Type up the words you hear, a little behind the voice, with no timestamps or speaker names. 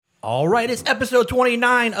All right, it's episode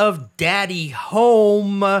 29 of Daddy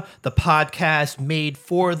Home, the podcast made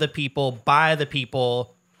for the people, by the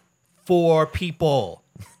people, for people.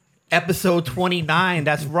 Episode 29,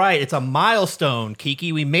 that's right. It's a milestone,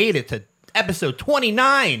 Kiki. We made it to episode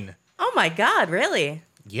 29. Oh my God, really?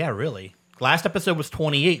 Yeah, really. Last episode was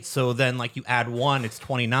 28, so then like you add one, it's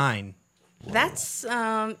 29. That's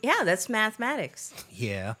that's mathematics.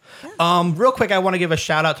 Yeah. Real quick, I want to give a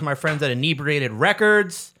shout out to my friends at Inebriated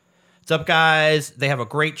Records. What's up, guys? They have a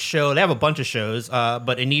great show. They have a bunch of shows,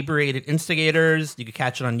 but Inebriated Instigators, you can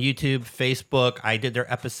catch it on YouTube, Facebook. I did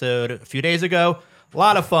their episode a few days ago. A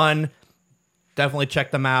lot of fun. Definitely check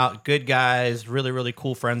them out. Good guys, really, really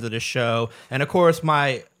cool friends of this show. And of course,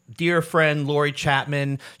 my dear friend, Lori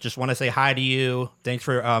Chapman, just want to say hi to you. Thanks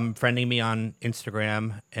for friending me on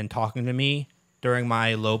Instagram and talking to me during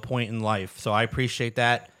my low point in life. So I appreciate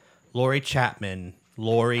that. Lori Chapman.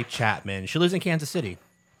 She lives in Kansas City.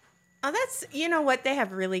 Oh, you know what? They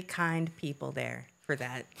have really kind people there for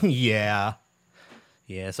that. Yeah.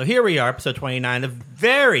 So here we are, episode 29, a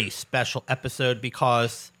very special episode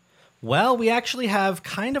because, well, we actually have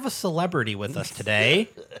kind of a celebrity with us today.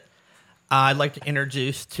 I'd like to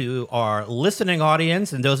introduce to our listening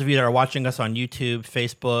audience and those of you that are watching us on YouTube,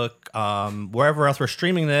 Facebook, wherever else we're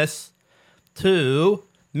streaming this, to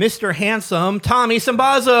Mr. Handsome Tommy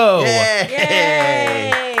Simbazo.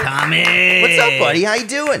 Yay! Tommy! What's up, buddy? How you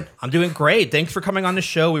doing? I'm doing great. Thanks for coming on the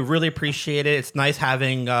show. We really appreciate it. It's nice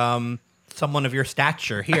having someone of your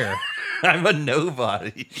stature here. I'm a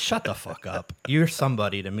nobody. Shut the fuck up. You're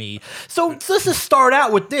somebody to me. So let's just start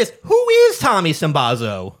out with this. Who is Tommy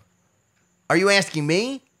Simbazo? Are you asking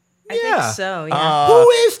me? I think so, yeah. Who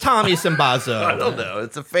is Tommy I Simbazo? don't know.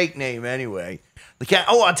 It's a fake name anyway.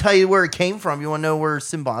 I'll tell you where it came from. You want to know where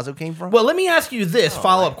Simbazo came from? Well, let me ask you this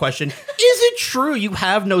follow-up question. Is it true you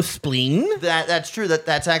have no spleen? That's true.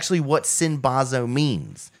 That's actually what Simbazo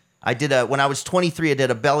means. When I was 23, I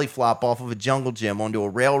did a belly flop off of a jungle gym onto a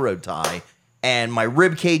railroad tie, and my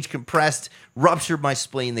rib cage compressed, ruptured my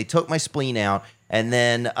spleen. They took my spleen out, and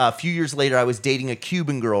then a few years later, I was dating a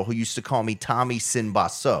Cuban girl who used to call me Tommy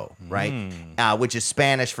Simbazo, right? Which is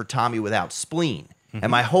Spanish for Tommy without spleen. And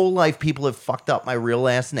my whole life, people have fucked up my real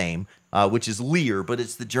last name, which is Lear, but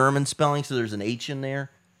it's the German spelling, so there's an H in there.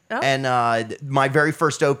 Oh. And my very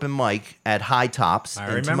first open mic at High Tops in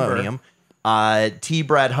Timonium, T.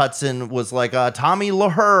 Brad Hudson was like, Tommy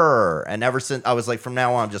LaHer. And ever since, I was like, from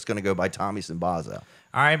now on, I'm just going to go by Tommy Simbazo.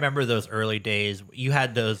 I remember those early days. You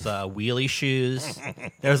had those wheelie shoes.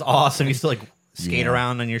 That was awesome. You used to like skate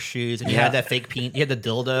around on your shoes, and you had that fake paint. You had the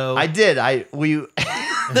dildo. I did.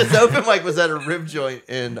 This open mic was at a rib joint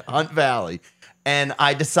in Hunt Valley, and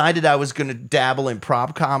I decided I was going to dabble in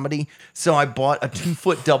prop comedy. So I bought a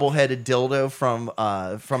 2-foot double-headed dildo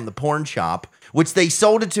from the porn shop, which they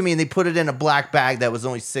sold it to me, and they put it in a black bag that was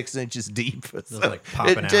only 6 inches deep. So it was like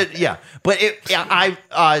popping out. Yeah, but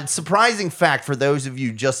surprising fact for those of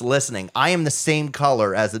you just listening, I am the same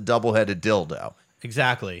color as a double-headed dildo.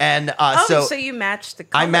 Exactly. And so you matched the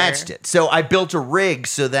color. I matched it. So I built a rig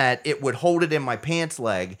so that it would hold it in my pants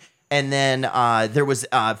leg. And then there was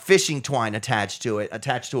fishing twine attached to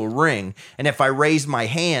a ring. And if I raised my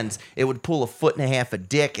hands, it would pull 1.5 feet of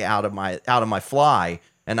dick out of my fly,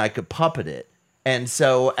 and I could puppet it. And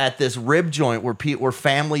so at this rib joint where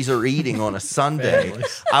families are eating on a Sunday,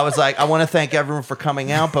 I was like, I want to thank everyone for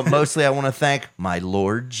coming out, but mostly I want to thank my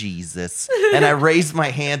Lord Jesus. And I raised my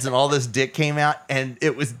hands and all this dick came out, and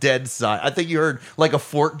it was dead silent. I think you heard like a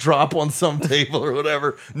fork drop on some table or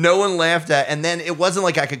whatever. No one laughed at, and then it wasn't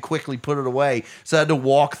like I could quickly put it away. So I had to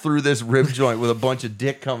walk through this rib joint with a bunch of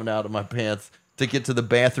dick coming out of my pants to get to the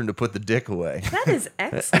bathroom to put the dick away. That is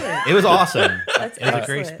excellent. It was awesome. That's It was a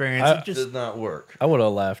great experience. It just did not work. I would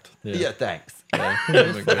have laughed. Yeah, thanks.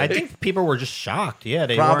 I think people were just shocked. Yeah,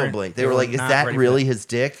 they probably. They were like, "Is that really his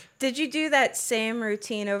dick?" Did you do that same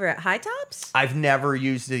routine over at High Tops? I've never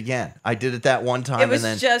used it again. I did it that one time. It was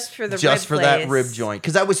and then just for the just rib for place. that rib joint,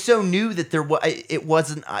 because I was so new that it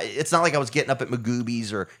wasn't. It's not like I was getting up at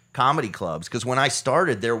Magoobies or comedy clubs, because when I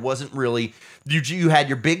started, there wasn't really. You had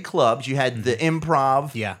your big clubs. You had the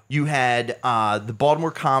Improv. Yeah. You had the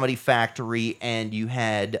Baltimore Comedy Factory, and you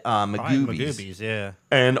had Magoobies. Magoobies, yeah.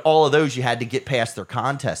 And all of those, you had to get past their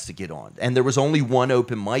contests to get on. And there was only one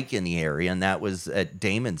open mic in the area, and that was at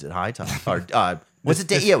Damon's at High Top. Or was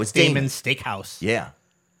it? Yeah, it was Damon's Steakhouse. Yeah.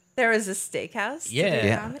 There was a steakhouse. Yeah. to do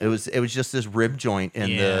Yeah, comedy? it was just this rib joint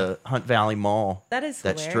in the Hunt Valley Mall. That is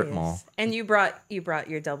that hilarious. strip mall. And you brought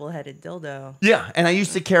your double-headed dildo. Yeah, and I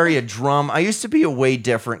used to carry a drum. I used to be a way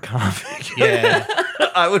different comic. Yeah.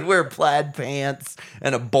 I would wear plaid pants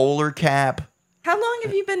and a bowler cap. How long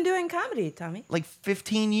have you been doing comedy, Tommy? Like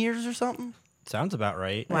 15 years or something. Sounds about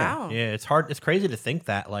right. Wow. Yeah, it's hard. It's crazy to think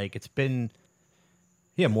that like it's been,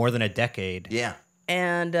 more than a decade. Yeah.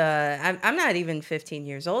 And I'm not even 15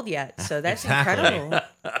 years old yet, so that's Exactly.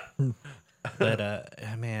 incredible. But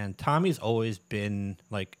man, Tommy's always been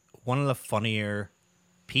like one of the funnier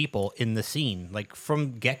people in the scene, like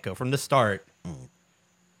from get-go, from the start.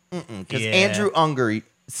 Because Andrew Unger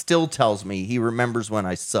still tells me he remembers when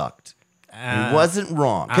I sucked. He wasn't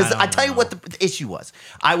wrong. Because I tell you what the issue was.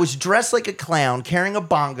 I was dressed like a clown carrying a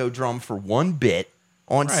bongo drum for one bit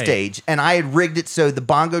on Right. stage, and I had rigged it so the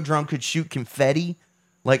bongo drum could shoot confetti.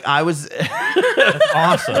 Like I was,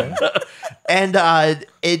 Awesome. and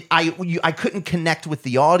I couldn't connect with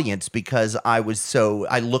the audience because I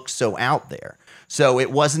looked so out there. So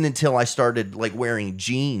it wasn't until I started like wearing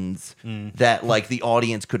jeans that like the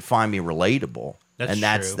audience could find me relatable. That's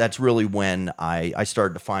and true. that's really when I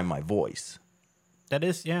started to find my voice. That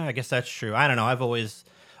is, I guess that's true. I don't know.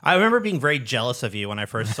 I remember being very jealous of you when I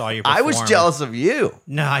first saw you perform. I was jealous of you.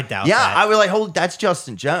 No, I doubt Yeah, that. I was like, "Hold, that's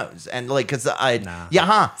Justin Jones," and like, cause Nah. yeah,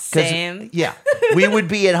 huh? 'Cause, Same. Yeah, we would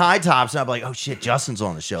be at High Tops, and I'd be like, "Oh shit, Justin's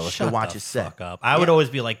on the show. Let's Shut go watch the his set." fuck up. I would always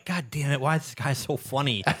be like, God damn it, why is this guy so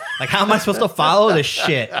funny? Like, how am I supposed to follow this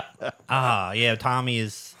shit? Yeah, Tommy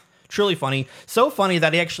is truly funny. So funny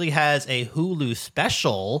that he actually has a Hulu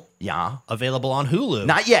special Yeah, available on Hulu.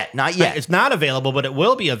 not yet, not yet. It's not available, but it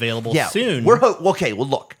will be available Yeah, soon. We're okay. Well,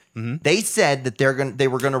 look, they said that they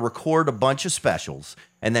were gonna record a bunch of specials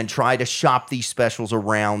and then try to shop these specials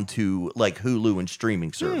around to like Hulu and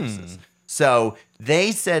streaming services. So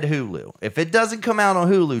they said Hulu. If it doesn't come out on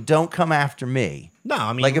Hulu, don't come after me. No,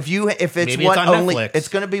 I mean, Like if it's maybe what it's on only, Netflix. it's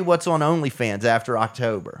gonna be what's on OnlyFans after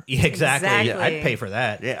October. yeah, exactly. Exactly. I'd pay for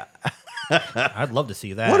that. Yeah. I'd love to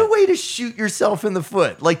see that. What a way to shoot yourself in the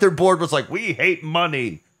foot. Like their board was like, "We hate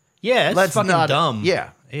money." Yeah, it's Let's fucking not- dumb.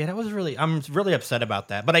 yeah. Yeah, I'm really upset about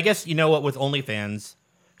that. But I guess, you know what, with OnlyFans,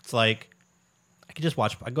 it's like,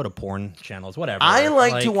 I go to porn channels, whatever. I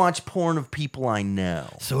like to watch porn of people I know.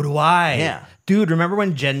 So do I. Yeah. Dude, remember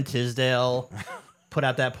when Jen Tisdale put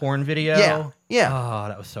out that porn video? Yeah, yeah. Oh,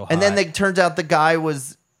 that was so hot. And then it turns out the guy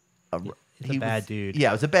was He's a bad dude. Yeah,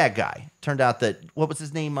 it was a bad guy. Turned out that what was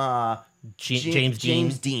his name? James Dean.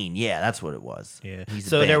 James Dean. Yeah, that's what it was. Yeah. He's a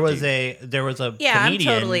So bad there was dude. a Yeah, comedian.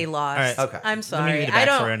 I'm totally lost. All right. Okay. I'm Let me sorry. give you the I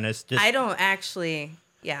backstory on this. Just- don't actually.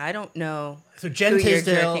 Yeah, I don't know So Jen who you're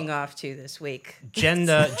Tisdale. jerking off to this week. Jen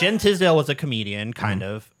Tisdale was a comedian, kind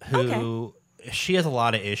Mm-hmm. of, who she has a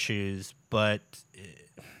lot of issues, but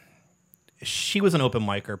she was an open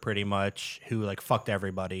micer pretty much who like fucked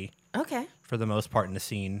everybody Okay, for the most part in the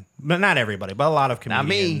scene. But not everybody, but a lot of Not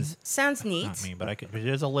me. comedians. sounds neat. Not me, but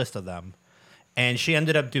there's a list of them. And she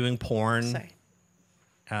ended up doing porn.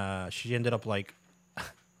 Sorry. She ended up like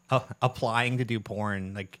applying to do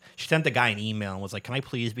porn. Like she sent the guy an email and was like, "Can I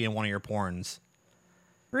please be in one of your porns?"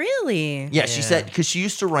 Really? Yeah, she Yeah. said because she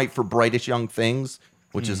used to write for Brightest Young Things,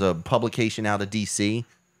 which is a publication out of DC.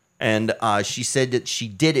 And she said that she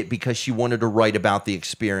did it because she wanted to write about the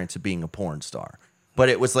experience of being a porn star. But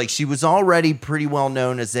it was like she was already pretty well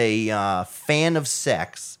known as a fan of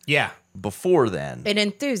sex Yeah, before then. An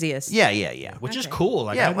enthusiast. Yeah, yeah, yeah. which is Okay. cool.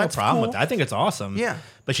 Like Yeah, I have no that's problem with cool. that. I think it's awesome. Yeah.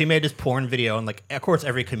 But she made this porn video, and like, of course,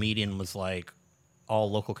 every comedian was like, all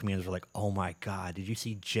local comedians were like, "Oh my god, did you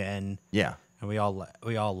see Jen?" Yeah. And we all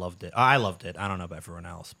loved it. I loved it. I don't know about everyone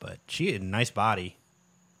else, but she had a nice body.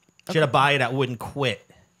 She had a body that wouldn't quit.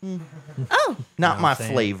 Oh, Not what my I'm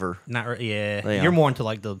saying? flavor. Yeah. Yeah. You're more into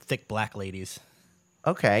like the thick black ladies,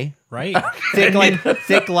 Okay. right?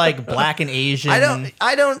 thick like black and Asian.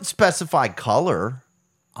 I don't specify color.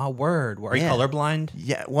 Oh, word. Are you Yeah. colorblind?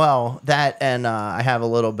 Yeah, well, that and I have a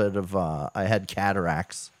little bit of I had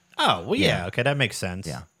cataracts. Oh, well, yeah. Yeah. Okay, that makes sense.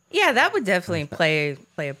 Yeah. yeah, that would definitely play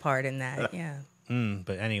a part in that. Yeah.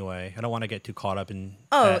 But anyway, I don't want to get too caught up in.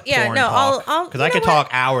 Oh, yeah, porn no, talk, I'll- because you I know could what? talk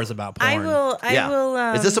hours about porn. I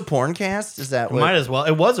will. Is this a porn cast? Is that what? Might as well.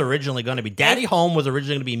 It was originally going to be. Daddy Home was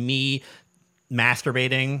originally going to be me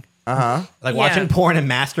masturbating. Uh-huh. Like Yeah. watching porn and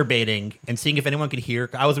masturbating and seeing if anyone could hear.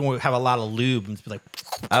 I was going to have a lot of lube and just be like,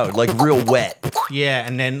 Oh, like real wet. yeah.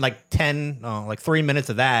 And then like 3 minutes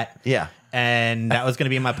of that. Yeah. And that was going to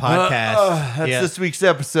be my podcast. That's yeah. this week's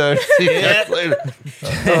episode. See you guys later.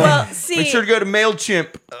 Well, see, Make sure to go to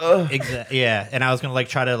MailChimp. Yeah. And I was going to like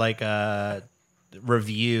try to like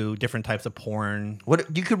review different types of porn.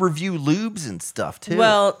 What you could review lubes and stuff too.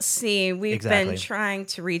 well, see, we've Exactly. been trying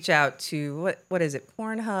to reach out to what is it,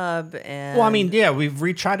 Pornhub, and Well, I mean, yeah,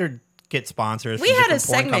 we've tried to get sponsors. we from had a different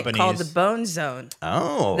porn segment companies. called the Bone Zone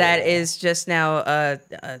oh, that is just now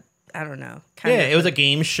I don't know. Kind Yeah, of it was a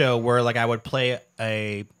game show where like I would play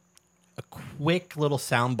a a quick little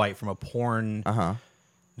soundbite from a porn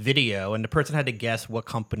video, and the person had to guess what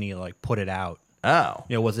company like put it out. Oh.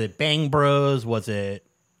 You know, was it Bang Bros? Was it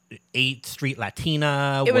 8th Street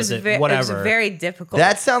Latina? It was whatever? It was very difficult.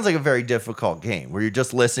 That sounds like a very difficult game where you're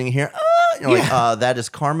just listening here. You're like, that is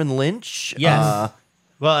Carmen Lynch. Yes.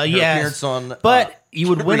 Well, yeah. Appearance on, but you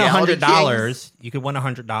would win Reality $100. You could win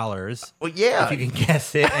 $100 Well, yeah. if you can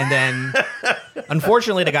guess it, and then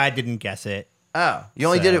unfortunately the guy didn't guess it. Oh, you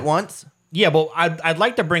only did So- it once? Yeah, well, I'd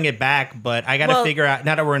like to bring it back, but I got to Well- figure out.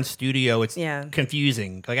 Now that we're in studio, it's Yeah.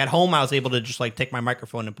 confusing. Like at home, I was able to just like take my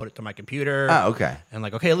microphone and put it to my computer. Oh, okay. And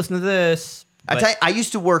like, okay, listen to this. I But- tell you, I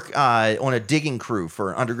used to work on a digging crew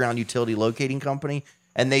for an underground utility locating company,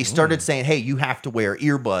 and they started saying, "Hey, you have to wear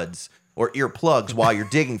earbuds or earplugs while you're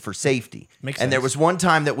digging for safety." Makes and there sense. was one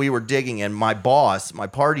time that we were digging, and my boss, my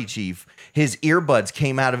party chief, his earbuds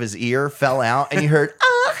came out of his ear, fell out, and you heard,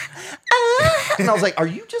 and I was like, "Are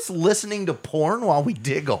you just listening to porn while we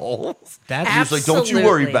dig holes?" That's He was like, "Don't you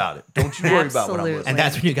worry Absolutely. about it. Don't you worry about what I'm Absolutely. listening." and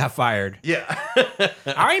that's when you got fired. Yeah.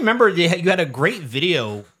 I remember you had a great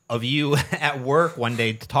video of you at work one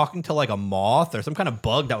day talking to like a moth or some kind of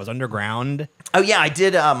bug that was underground. Oh yeah, I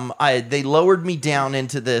did. They lowered me down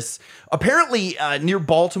into this. Apparently, near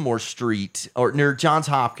Baltimore Street or near Johns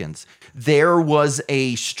Hopkins, there was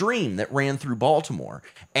a stream that ran through Baltimore,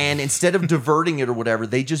 and instead of diverting it or whatever,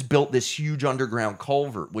 they just built this huge underground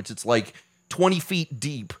culvert, which it's like 20 feet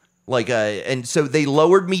deep. And so they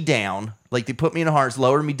lowered me down, like they put me in a harness,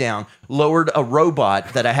 lowered me down, lowered a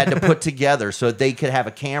robot that I had to put together so that they could have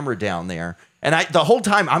a camera down there. And the whole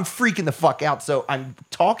time I'm freaking the fuck out. So I'm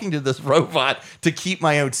talking to this robot to keep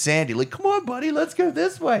my own sanity. Like, come on, buddy, let's go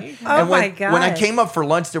this way. Oh and when, my God. when I came up for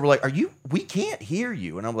lunch, they were like, we can't hear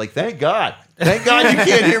you. And I'm like, thank God. Thank God you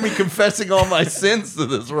can't hear me confessing all my sins to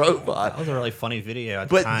this robot. That was a really funny video at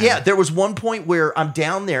the But time. yeah, there was one point where I'm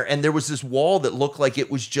down there and there was this wall that looked like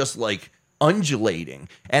it was just like undulating.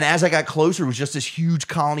 And as I got closer, it was just this huge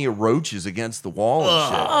colony of roaches against the wall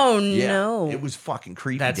and shit. Oh, Yeah, no. it was fucking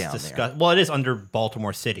creepy That's down there. disgusting. Well, it is under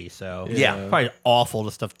Baltimore City, so Yeah. probably awful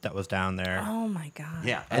the stuff that was down there. Oh my God.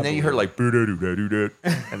 Yeah, and then you heard like boo-da-doo-da-doo-da,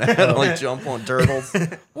 and I had to like jump on turtles.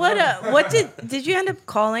 What did you end up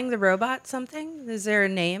calling the robot something? Is there a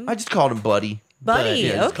name? I just called him Buddy. Buddy.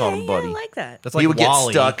 Yeah, just Okay, called him Buddy. I like that. That's like He would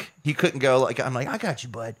Wall-E. get stuck. He couldn't go. Like I'm like, I got you,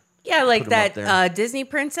 bud. Yeah, like Put 'em up that there. Disney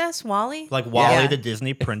princess, Wally. Like Wally Yeah. the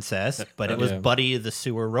Disney princess, but it was Yeah. Buddy the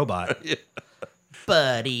sewer robot.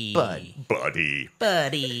 Buddy. Buddy,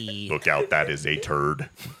 Buddy. look out, that is a turd.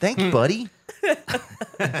 Thank you, Buddy.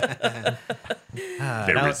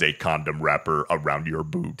 There is a condom wrapper around your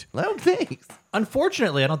boot. Well, thanks.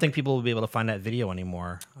 Unfortunately, I don't think people will be able to find that video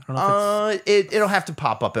anymore. I don't know if it's It'll have to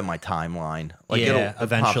pop up in my timeline. Like yeah, it pops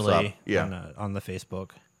eventually up. Yeah. on the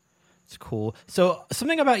Facebook. It's cool. So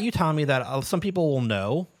something about you, Tommy, that some people will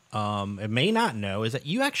know, it may not know, is that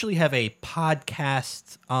you actually have a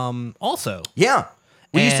podcast. Also, Yeah.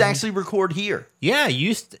 We used to And- actually record here. yeah,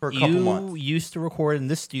 For a couple months. used to record in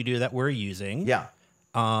this studio that we're using. Yeah.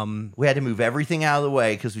 We had to move everything out of the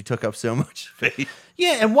way because we took up so much space.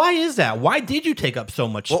 Yeah, and why is that? Why did you take up so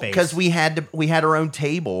much Well, space? because we had our own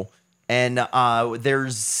table, and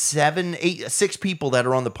there's 6 people that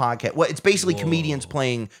are on the podcast. Well, it's basically comedians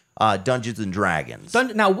playing Dungeons and Dragons.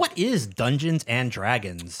 Now, what is Dungeons and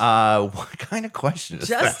Dragons? What kind of question is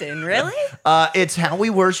Justin, really? that? It's how we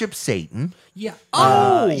worship Satan. yeah.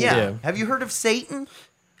 Oh, Yeah. Have you heard of Satan?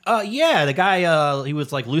 yeah. The guy, he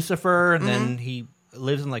was like Lucifer, and Mm-hmm. then he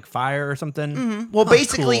lives in like fire or something. Well, Huh,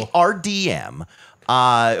 basically, cool. our DM,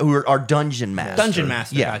 who are our dungeon master. Dungeon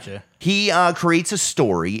master, gotcha. He creates a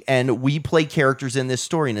story, and we play characters in this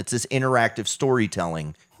story, and it's this interactive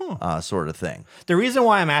storytelling sort of thing. The reason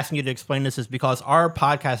why I'm asking you to explain this is because our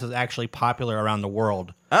podcast is actually popular around the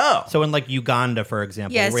world. Oh, So in like Uganda, for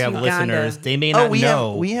example, Yes, where we have Uganda. listeners, they may not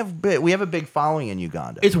know. we have a big following in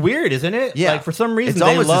Uganda. It's weird, isn't it? yeah, Like for some reason, it's they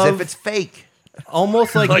almost love as if it's fake.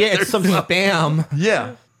 almost like, Like yeah, it's some spam.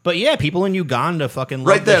 Yeah, But yeah, people in Uganda fucking love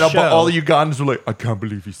right there. the show. All the Ugandans were like, "I can't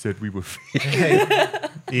believe he said we were fake."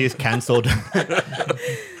 He's canceled.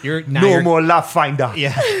 you're No more Love Finder.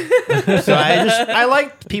 Yeah. So I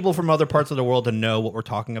like people from other parts of the world to know what we're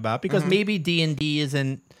talking about because maybe D&D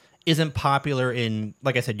isn't popular in,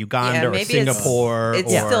 like I said, Uganda or maybe Singapore.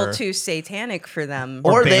 It's or, still too satanic for them.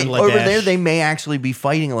 Or Or they over Bangladesh. there, they may actually be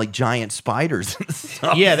fighting like giant spiders and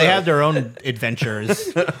stuff. Yeah, they have their own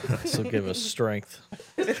adventures. This will give us strength.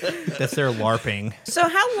 That's their LARPing. So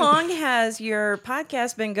how long has your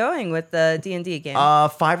podcast been going with the D&D game?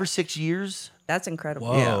 5 or 6 years. That's incredible.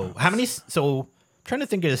 Whoa. How many? So, I'm trying to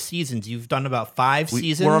think of the seasons. You've done about 5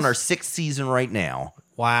 seasons. We're on our 6th season right now.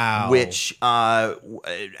 Wow. Which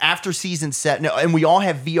after season set, no, and we all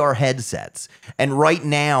have VR headsets. And right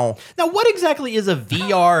now, Now, what exactly is a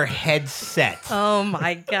VR headset? Oh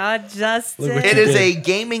my God, Justin. it is a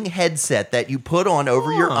gaming headset that you put on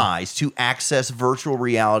over your eyes to access virtual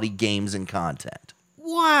reality games and content.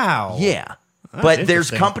 Wow. Yeah. But there's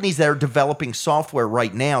interesting. companies that are developing software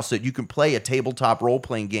right now so that you can play a tabletop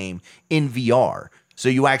role-playing game in VR. So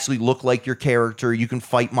you actually look like your character. You can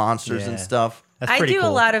fight monsters and Yeah. stuff. That's I pretty do cool.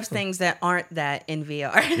 a lot of things that aren't that in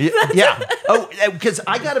VR. Yeah. Oh, because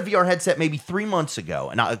I got a VR headset maybe 3 months ago,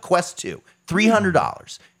 and a Quest 2,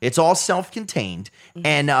 $300. It's all self-contained,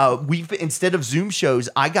 and we've instead of Zoom shows,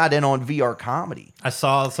 I got in on VR comedy. I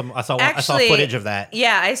saw some. I saw Actually, footage of that.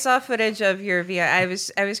 Yeah, I saw footage of your VR.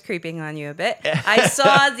 I was creeping on you a bit. I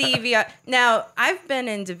saw the VR. Now, I've been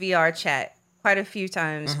into VR chat quite a few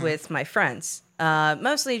times with my friends.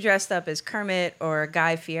 Mostly dressed up as Kermit or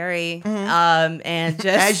Guy Fieri, and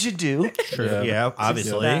just As you do, Sure. Yeah,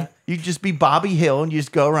 obviously. Yeah. you just be Bobby Hill, and you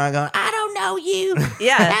just go around going, "I don't know you.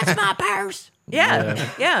 yeah, That's my purse."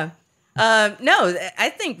 yeah. No, I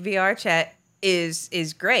think VR chat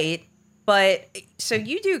is great, but so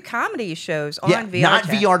you do comedy shows on Yeah, VR not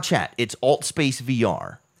chat. VR chat. It's Alt Space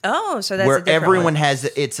VR. Oh, so that's a where different everyone one. has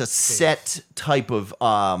it's a set type of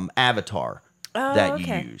avatar that you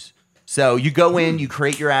okay. use. So you go in, you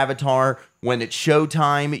create your avatar. When it's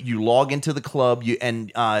showtime, you log into the club. You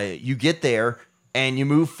get there and you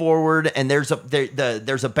move forward. And there's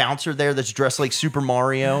a bouncer there that's dressed like Super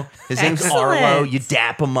Mario. His name's Arlo. Excellent. You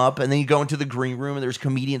dap him up, and then you go into the green room, and there's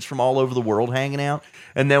comedians from all over the world hanging out.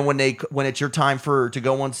 And then when it's your time to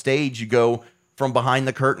go on stage, you go from behind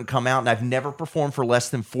the curtain, come out, and I've never performed for less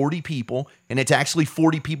than 40 people, and it's actually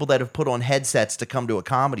 40 people that have put on headsets to come to a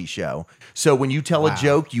comedy show. So when you tell a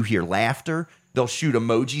joke, you hear laughter. They'll shoot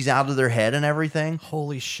emojis out of their head and everything.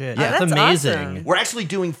 Holy shit. Yeah. That's That's amazing. awesome. We're actually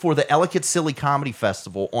doing for the Ellicott Silly Comedy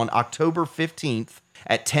Festival on October 15th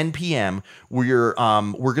at 10 p.m. We're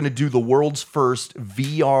going to do the world's first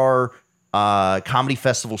VR comedy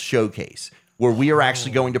festival showcase, where we are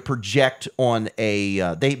actually going to project on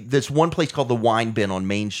this one place called the Wine Bin on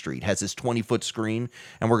Main Street has this 20-foot screen,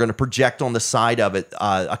 and we're going to project on the side of it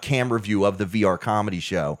a camera view of the VR comedy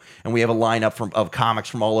show, and we have a lineup of comics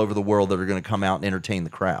from all over the world that are going to come out and entertain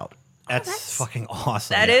the crowd. That's fucking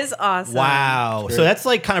awesome. That is awesome. Wow. So that's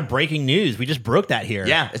like kind of breaking news. We just broke that here.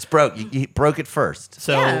 Yeah, it's broke. You broke it first.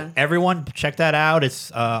 So Yeah. everyone check that out.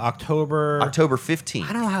 It's October. October 15th.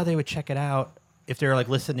 I don't know how they would check it out if they're like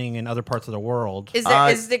listening in other parts of the world.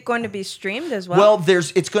 Is it going to be streamed as well? Well,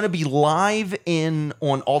 it's going to be live on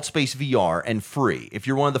AltSpace VR and free. If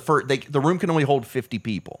you're one of the first, the room can only hold 50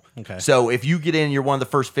 people. Okay. So if you get in, and you're one of the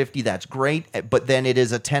first 50. That's great. But then it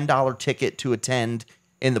is a $10 ticket to attend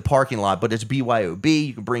in the parking lot. But it's BYOB.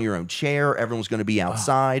 You can bring your own chair. Everyone's going to be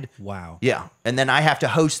outside. Wow. Yeah. And then I have to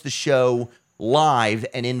host the show live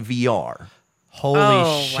and in VR. Holy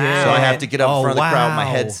Oh, shit. wow. So I have to get up in front of the crowd with my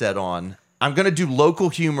wow. headset on. I'm going to do local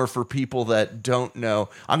humor for people that don't know.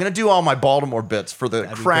 I'm going to do all my Baltimore bits for the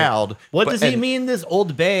crowd. What but- does he and- mean, this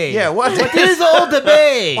old bay? Yeah, what is old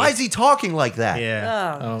bay? Why is he talking like that?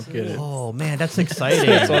 Yeah. I don't get it. Oh man, that's exciting.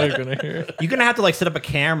 That's all you're gonna hear. You're gonna have to like set up a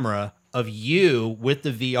camera of you with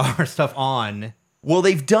the VR stuff on. Well,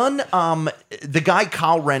 they've done the guy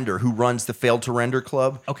Kyle Render, who runs the Failed to Render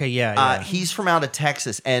Club. Okay, yeah. He's from out of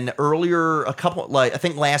Texas, and earlier, I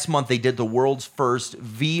think last month, they did the world's first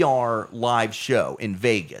VR live show in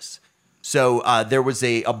Vegas. So there was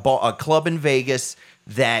a club in Vegas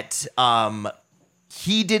that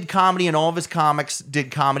he did comedy, and all of his comics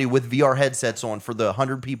did comedy with VR headsets on for the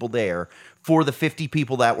 100 people there, for the 50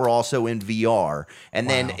 people that were also in VR. And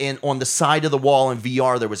then on the side of the wall in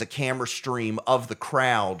VR, there was a camera stream of the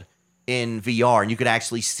crowd in VR, and you could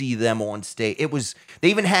actually see them on stage. They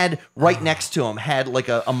even had right next to them had like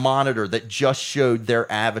a monitor that just showed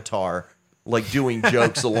their avatar like doing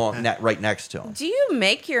jokes right next to them. do you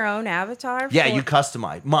make your own avatar? Yeah, for- you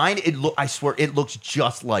customize. Mine, I swear, it looks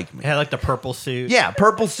just like me. It had like the purple suit. Yeah,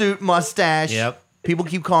 purple suit, mustache. Yep. People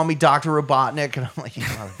keep calling me Dr. Robotnik, and I'm like, you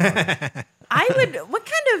motherfucker. What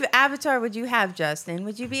kind of avatar would you have, Justin?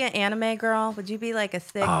 Would you be an anime girl? Would you be like a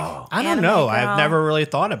thick? I don't anime know. girl? I've never really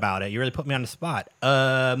thought about it. You really put me on the spot.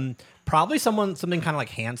 Probably something kind of like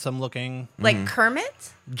handsome looking. like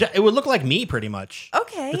Kermit. It would look like me pretty much.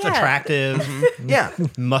 Okay, It's yeah. attractive, Yeah.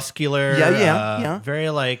 muscular. Yeah. Very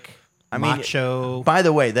like macho. By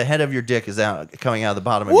the way, the head of your dick is coming out of the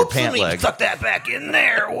bottom of your Whoops, pant let me leg. tuck that back in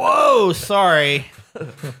there. Whoa, sorry.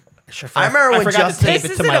 I remember when forgot Justin- to tape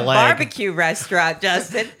This it to isn't my a leg. barbecue restaurant,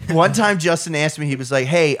 Justin. One time, Justin asked me, he was like,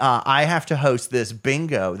 "Hey, I have to host this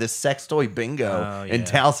bingo, this sex toy bingo Oh, in yeah.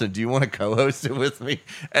 Towson. Do you want to co-host it with me?"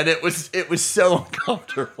 And it was so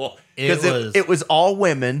uncomfortable because was- it was all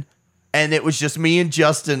women, and it was just me and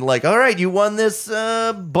Justin. Like, all right, you won this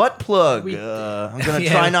butt plug. I'm gonna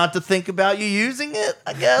Yeah. try not to think about you using it,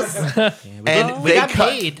 I guess. And we they got cut-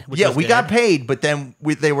 paid, which Yeah, was we good. got paid, but then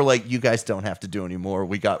they were like, "You guys don't have to do anymore.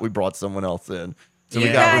 We brought someone else in." So we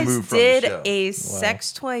You got guys removed from did the show. a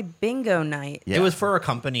sex toy bingo night. Yeah. It was for a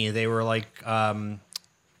company. They were like,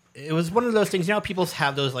 it was one of those things. You know, how people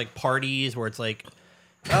have those like parties where it's like,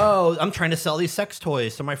 oh, I'm trying to sell these sex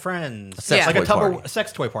toys to my friends. sex like toy a party. a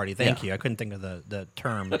sex toy party. Thank Yeah. you. I couldn't think of the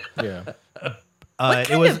term. Yeah. What kind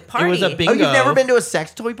it was of party? it was a Oh, bingo. Oh, you've never been to a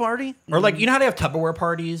sex toy party? or like you know how they have Tupperware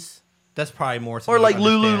parties. That's probably more. Or something like you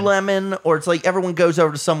understand. Lululemon, or it's like everyone goes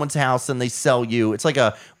over to someone's house and they sell you. It's like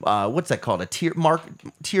a what's that called? A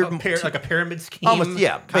Like a pyramid scheme. almost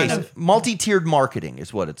kind basic. of. Multi-tiered marketing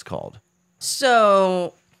is what it's called.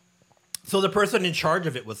 So, So the person in charge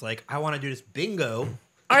of it was like, I want to do this bingo.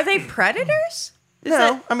 are they predators? Is No,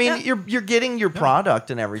 that- I mean you're getting your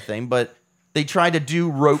product and everything, but they try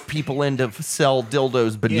to rope people in to sell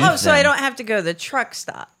dildos beneath Oh, so I them. don't have to go to the truck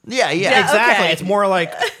stop. Yeah, Yeah, Exactly. okay. It's more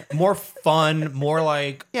like more fun, more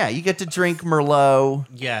like yeah. You get to drink Merlot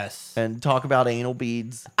yes. and talk about anal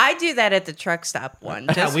beads. I do that at the truck stop one.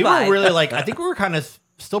 Yeah, Just we fine. were really like I think we were kind of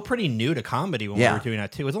still pretty new to comedy when Yeah. we were doing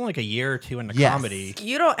that too. It was only like a year or two into Yes. comedy.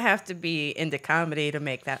 You don't have to be into comedy to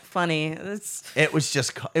make that funny. It's, It was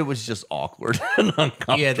just awkward and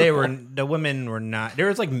uncomfortable. Yeah, the women were not. There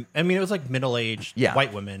was like I mean it was like middle aged Yeah.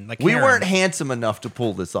 white women. Like We Karen. weren't handsome enough to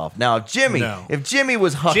pull this off. Now, Jimmy, No. if Jimmy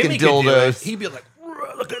was hucking Jimmy could do it. dildos, He'd be like,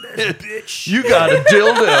 look at this bitch. you got a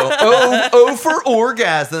dildo. Oh for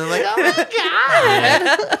orgasm. Like, oh my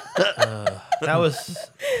God. That was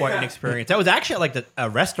quite an experience. That was actually at like a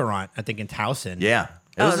restaurant, I think in Towson. Yeah. It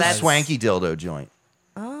Oh, was a that's- swanky dildo joint.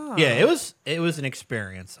 Yeah, it was an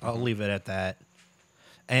experience. I'll leave it at that.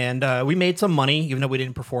 And we made some money, even though we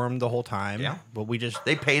didn't perform the whole time. Yeah. But we just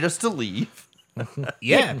They paid us to leave.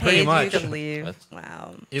 yeah, pretty paid much. you to leave.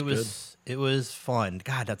 Wow. It was fun.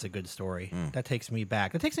 God, that's a good story. Mm. That takes me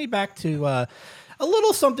back. That takes me back to a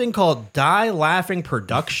little something called Die Laughing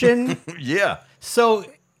Production. Yeah. So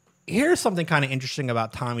here's something kind of interesting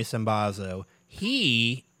about Tommy Simbazo.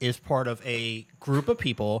 He is part of a group of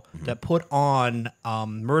people that put on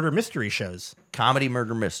murder mystery shows. Comedy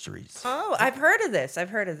murder mysteries. Oh, I've heard of this.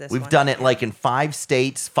 We've one. done it like in 5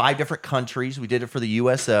 states, 5 different countries. We did it for the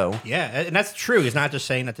USO. Yeah, and that's true. He's not just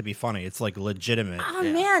saying that to be funny. It's like legitimate. Oh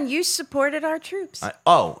man, you supported our troops.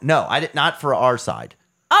 No, I did not for our side.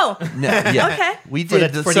 Oh, No, yeah. Okay. We For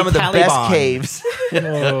did the some of the Taliban. best caves.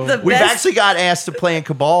 the We've best. actually got asked to play in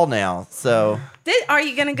Cabal now, so Are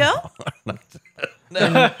you gonna go?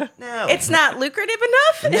 no. It's not lucrative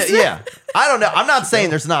enough. Is it? Yeah, I don't know. I'm not saying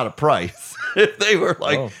there's not a price. If they were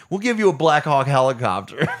like, we'll give you a Black Hawk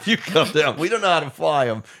helicopter if you come down. We don't know how to fly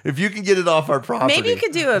them. If you can get it off our property, Maybe you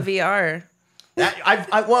could do a VR.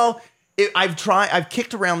 I've tried. I've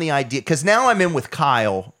kicked around the idea because now I'm in with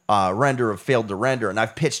Kyle Render of Failed to Render, and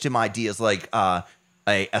I've pitched him ideas like a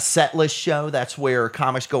set list show. That's where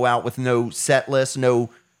comics go out with no set list, no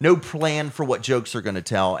plan for what jokes they're going to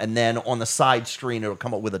tell, and then on the side screen it'll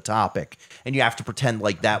come up with a topic, and you have to pretend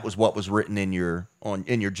like that was what was written in your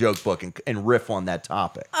joke book and riff on that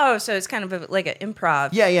topic. Oh, so it's kind of like an improv.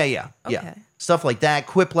 Yeah. Okay. Stuff like that,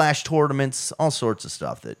 quiplash tournaments, all sorts of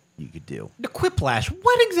stuff that you could do. The Quiplash.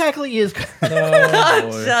 What exactly is?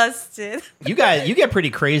 Oh, Justin. You get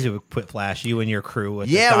pretty crazy with Quiplash. You and your crew with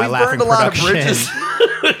Yeah, the we Die Laughing burned a lot of Production.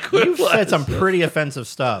 bridges. You've said some pretty offensive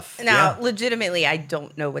stuff. Now, legitimately, I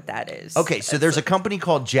don't know what that is. Okay, so there's a company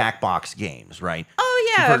called Jackbox Games, right?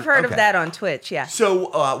 Oh yeah, You've I've heard okay. of that on Twitch. Yeah.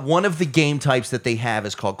 So one of the game types that they have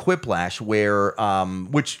is called Quiplash, where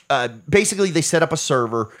basically they set up a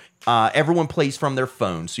server. Everyone plays from their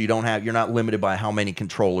phone, so you're not limited by how many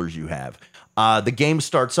controllers you have. The game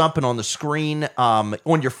starts up, and on the screen on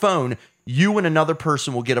your phone, you and another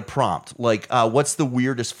person will get a prompt like, "What's the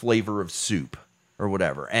weirdest flavor of soup?" or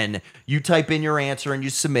whatever, and you type in your answer and you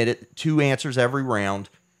submit it. 2 answers every round.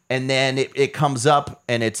 And then it comes up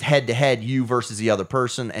and it's head to head, you versus the other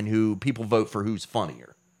person, and who people vote for who's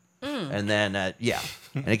funnier. And then, and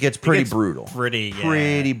it gets pretty brutal.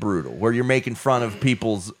 Pretty brutal, where you're making fun of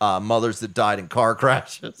people's mothers that died in car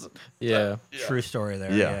crashes. yeah. True story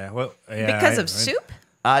there. Yeah. Yeah. Well, Because of soup?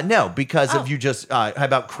 No, because of you just, how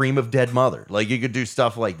about cream of dead mother? Like you could do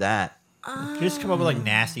stuff like that. You just come up with like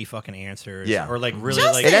nasty fucking answers. Yeah. Or like really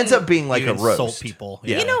Justin! like It ends up being like you a insult roast. people.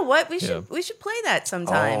 Yeah. You know what? We should play that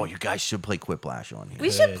sometime. Oh, you guys should play Quiplash on here.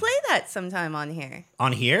 we should play that sometime on here.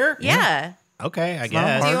 On here? Yeah. Okay, I not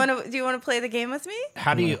guess. hard. Do you want to play the game with me?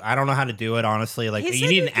 How do you? I don't know how to do it honestly. Like He you said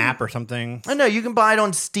need you an can- app or something. I know you can buy it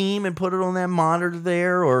on Steam and put it on that monitor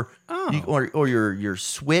there, or Oh. or your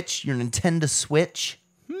Switch, your Nintendo Switch.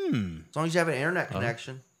 As long as you have an internet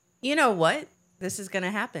connection. You know what? This is gonna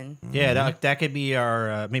happen. Yeah, that could be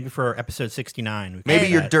our maybe for episode 69. We could Maybe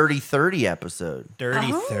do your that. Dirty 30 episode. Dirty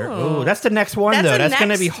Oh. 30. Oh, that's the next one That's though. the That's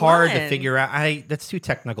gonna be next hard to one. figure out. That's too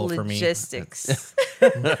technical for me. Logistics.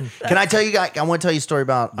 Can I tell you guys? I want to tell you a story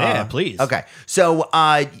about. Yeah, please. Okay, so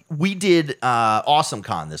we did Awesome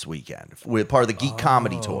Con this weekend with part of the Geek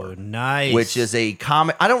Comedy Oh, Tour, nice. which is a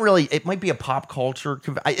comic. I don't really. It might be a pop culture.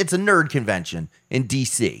 It's a nerd convention in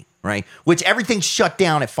DC, right? Which everything's shut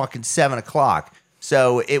down at fucking 7:00.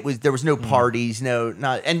 So there was no parties,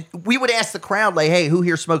 and we would ask the crowd like, hey, who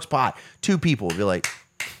here smokes pot? 2 people would be like,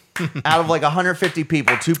 out of like 150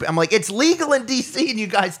 people, 2. I'm like, it's legal in DC, and you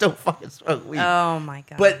guys don't fucking smoke weed. Oh my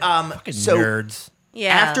god. But Fucking so nerds. yeah.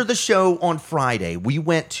 after the show on Friday, we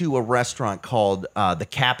went to a restaurant called the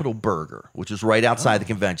Capitol Burger, which is right outside the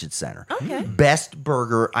convention center. Okay. Best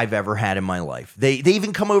burger I've ever had in my life. They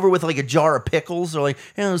even come over with like a jar of pickles. They're like,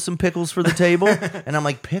 hey, some pickles for the table. And I'm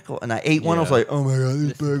like, pickle. And I ate one. I was like, oh my God,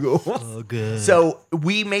 these pickles. Oh, good. So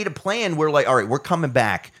we made a plan. We're like, all right, we're coming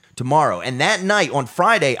back tomorrow. And that night on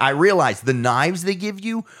Friday, I realized the knives they give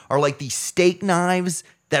you are like these steak knives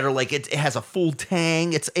that are like, it has a full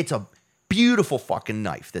tang. It's a beautiful fucking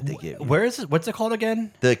knife that they give you. Where is it? What's it called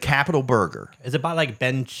again? The Capitol Burger. Is it by like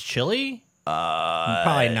Ben's Chili?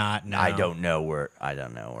 Probably not. No. I don't know where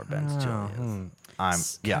Ben's Chili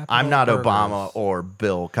is. Capitol I'm not Burgers. Obama or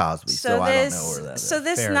Bill Cosby, so I don't know where that is. So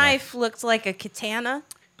this Fair knife looked like a katana.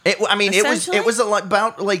 It Essentially? was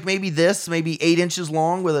about like maybe 8 inches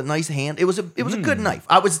long with a nice hand. It was a good knife.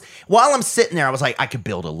 While I'm sitting there, I was like, I could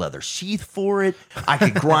build a leather sheath for it. I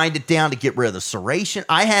could grind it down to get rid of the serration.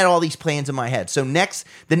 I had all these plans in my head. So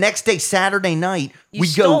the next day, Saturday night, You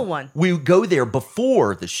stole one. We go there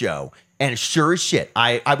before the show. And sure as shit,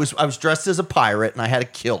 I was dressed as a pirate and I had a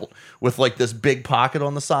kilt with like this big pocket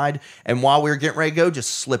on the side. And while we were getting ready to go, just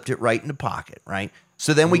slipped it right in the pocket, right?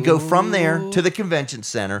 So then we go from there to the convention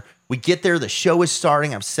center. We get there, the show is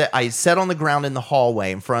starting. I sat on the ground in the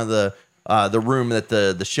hallway in front of the room that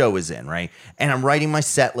the show is in, right? And I'm writing my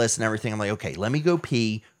set list and everything. I'm like, okay, let me go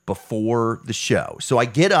pee before the show. So I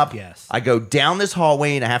get up, Yes. I go down this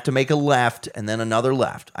hallway and I have to make a left and then another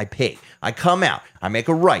left. I pee. I come out, I make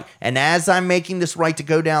a right. And as I'm making this right to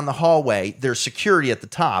go down the hallway, there's security at the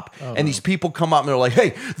top. And these people come up and they're like,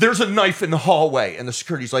 hey, there's a knife in the hallway. And the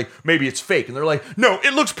security's like, maybe it's fake. And they're like, no,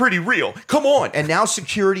 it looks pretty real. Come on. And now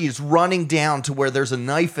security is running down to where there's a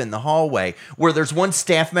knife in the hallway, where there's one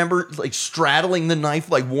staff member like straddling the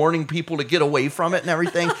knife, like warning people to get away from it and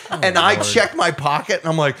everything. And I check my pocket and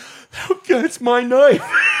I'm like, okay, it's my knife.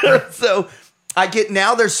 So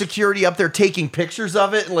now there's security up there taking pictures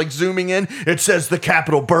of it and like zooming in. It says the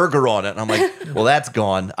Capitol Burger on it. And I'm like, well, that's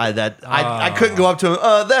gone. I couldn't go up to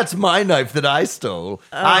him. That's my knife that I stole.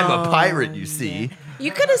 I'm a pirate, you see.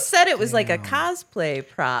 You could have said it was like a cosplay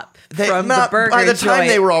prop from the Not- burger by the time joint.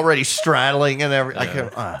 they were already straddling and everything.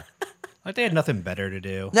 Like they had nothing better to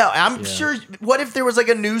do. No, I'm sure. What if there was like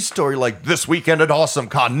a news story like this weekend at Awesome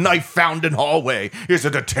Con, knife found in hallway? Is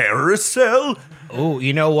it a terrorist cell? Oh,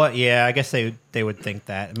 you know what? Yeah, I guess they would think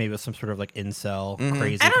that. Maybe it was some sort of like incel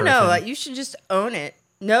crazy I don't know. person. You should just own it.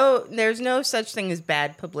 No, there's no such thing as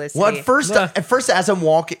bad publicity. Well, at first, as I'm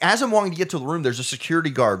walking to get to the room, there's a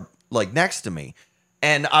security guard like next to me,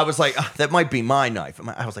 and I was like, that might be my knife.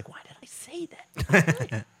 And I was like, why did I say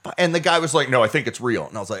that? And the guy was like, no, I think it's real.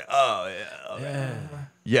 And I was like, oh yeah, okay.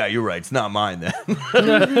 Yeah, you're right. It's not mine then.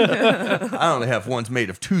 I only have ones made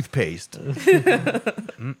of toothpaste.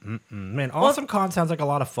 Man, Awesome Con sounds like a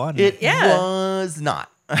lot of fun. It Yeah. was not.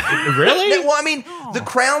 really? Well, I mean, the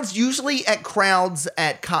crowds usually at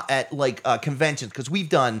conventions, because we've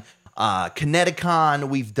done Kineticon,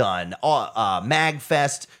 we've done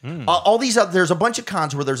MagFest, all these other. There's a bunch of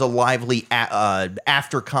cons where there's a lively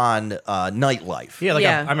after con nightlife. Yeah, like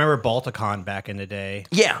Yeah. I remember Balticon back in the day.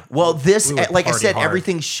 Yeah. Well, this, We would like I party said, hard.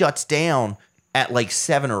 everything shuts down at like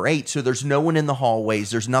 7 or 8, so there's no one in the hallways.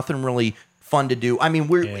 There's nothing really fun to do. I mean,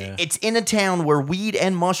 Yeah. it's in a town where weed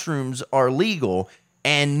and mushrooms are legal,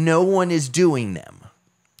 and no one is doing them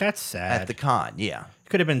That's sad. at the con. Yeah.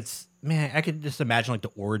 Could have been man, I could just imagine like the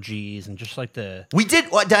orgies and just like the. We did.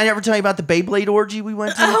 Did I ever tell you about the Beyblade orgy we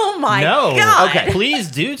went to? Oh my No. god. Okay. Please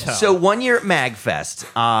do tell. So 1 year at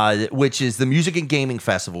MagFest, which is the music and gaming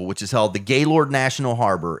festival, which is held at the Gaylord National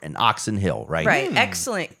Harbor in Oxon Hill, right? Right.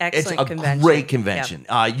 Excellent It's a convention. great convention.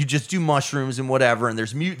 You just do mushrooms and whatever, and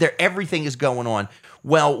there's there. Everything is going on.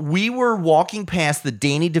 Well, we were walking past the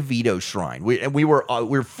Danny DeVito shrine. We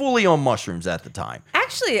were fully on mushrooms at the time.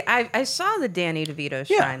 Actually, I saw the Danny DeVito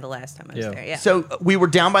shrine the last time I was there. Yeah. So we were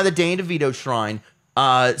down by the Danny DeVito shrine.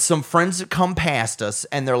 Some friends that come past us,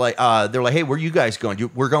 and they're like, "Hey, where you guys going?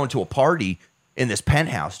 We're going to a party in this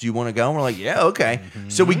penthouse. Do you want to go?" And we're like, "Yeah, okay."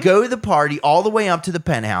 So we go to the party all the way up to the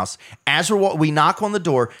penthouse. As we knock on the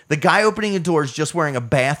door, the guy opening the door is just wearing a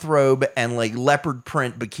bathrobe and like leopard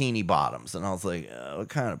print bikini bottoms, and I was like, "What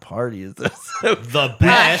kind of party is this?" the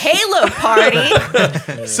best. Halo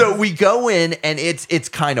party. So we go in, and it's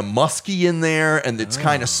kind of musky in there, and it's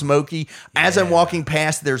kind of smoky. As I'm walking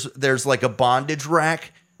past, there's like a bondage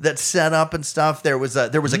rack that's set up and stuff. There was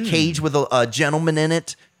a cage with a gentleman in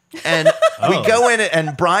it, and we go in,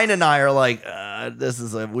 and Brian and I are like, this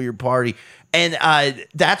is a weird party. And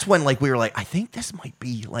that's when like we were like, I think this might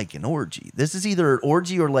be like an orgy. This is either an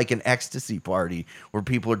orgy or like an ecstasy party where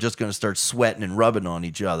people are just going to start sweating and rubbing on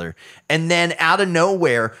each other. And then out of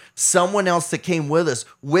nowhere, someone else that came with us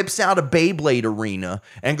whips out a Beyblade arena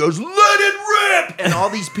and goes, "Let it rip!" And all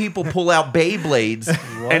these people pull out Beyblades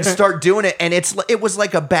and start doing it. And it was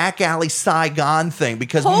like a back alley Saigon thing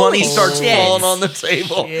because Holy money starts shit. falling on the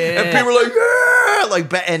table. And people are like,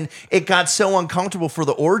 "Yeah!" And it got so uncomfortable for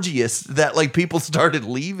the orgiists that like people started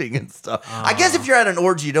leaving and stuff. I guess if you're at an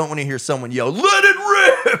orgy, you don't want to hear someone yell, "Let it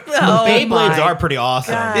rip!" Oh Beyblades my are pretty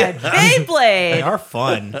awesome. God. They Beyblade. are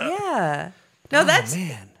fun. Yeah. No, that's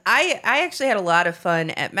man. I actually had a lot of fun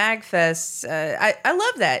at MagFest. I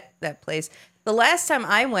love that place. The last time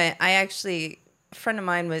I went, a friend of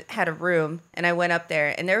mine had a room, and I went up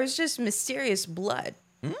there, and there was just mysterious blood.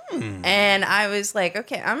 And I was like,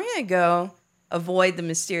 okay, I'm gonna go avoid the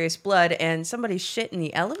mysterious blood, and somebody shit in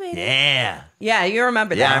the elevator. Yeah. Yeah, you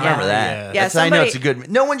remember Yeah, that? I remember Yeah. that. Yeah, That's how I know it's a good.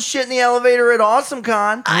 No one shit in the elevator at Awesome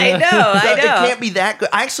Con. I know. It can't be that good.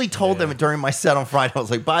 I actually told them during my set on Friday, I was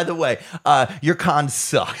like, by the way, your con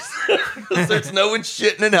sucks. There's no one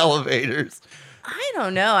shitting in elevators. I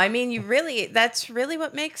don't know. I mean, that's really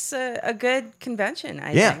what makes a good convention,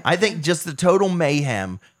 I think. I think just the total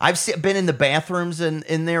mayhem. I've been in the bathrooms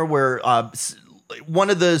in there where one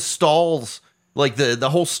of the stalls, like the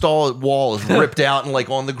whole stall wall is ripped out and like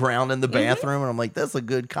on the ground in the bathroom. And I'm like, that's a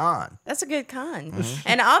good con. That's a good con.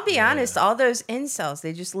 And I'll be honest, all those incels,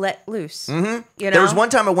 they just let loose. You know? There was one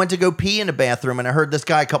time I went to go pee in a bathroom and I heard this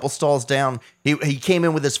guy a couple stalls down. He came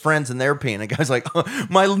in with his friends and they're peeing. The guy's like, "Oh,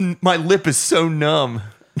 my lip is so numb."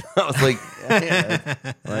 I was like,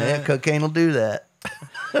 yeah, cocaine will do that.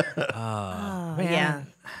 Oh, yeah.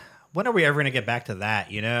 When are we ever going to get back to that,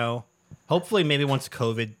 you know? Hopefully, maybe once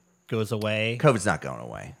COVID goes away. COVID's not going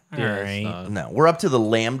away. All right. No, we're up to the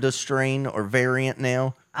Lambda strain or variant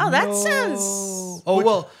now. Oh, that sounds... Oh,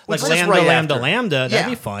 well, which like is Lambda, right Lambda, after. Lambda. Yeah.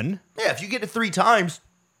 That'd be fun. Yeah, if you get it 3 times,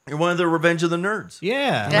 you're one of the Revenge of the Nerds.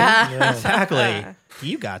 Yeah. Exactly.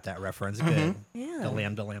 You got that reference. Good. Yeah. The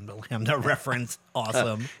Lambda, Lambda, Lambda reference.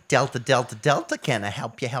 Awesome. Delta, Delta, Delta. Can I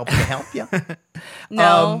help you? Help you? Help you?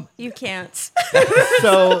 No, you can't.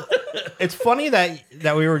 So it's funny that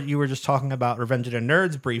you were just talking about Revenge of the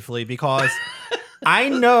Nerds briefly because I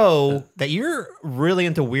know that you're really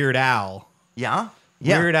into Weird Al. Yeah.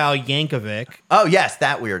 Yeah. Weird Al Yankovic. Oh yes,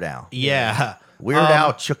 that Weird Al. Yeah. Weird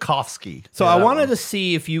Al Tchaikovsky. So I wanted to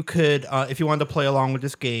see if you could, if you wanted to play along with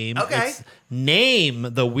this game. Okay. It's name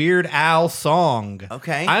the Weird Al song.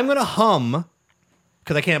 Okay. I'm gonna hum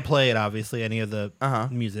because I can't play it. Obviously, any of the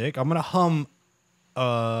music. I'm gonna hum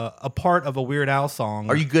a part of a Weird Al song.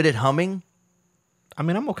 Are you good at humming? I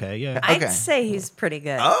mean, I'm okay. Yeah. I'd Okay. say he's pretty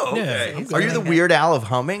good. Oh, Yeah, okay. he's Are you the good. Weird Al of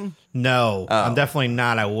humming? No, I'm definitely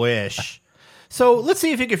not. I wish. So let's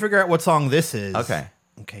see if you can figure out what song this is. Okay.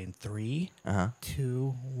 Okay. In 3, Uh-huh.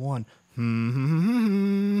 2, 1.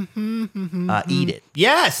 Eat it.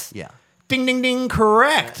 Yes. Yeah. Ding, ding, ding.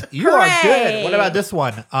 Correct. You are good. Hooray. What about this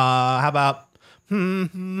one? How about?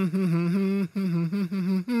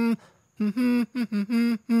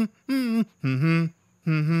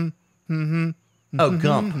 Oh,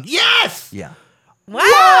 Gump. Yes. Yeah. Wow.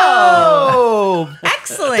 Oh,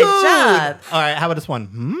 Excellent dude. job. All right. How about this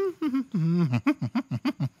one?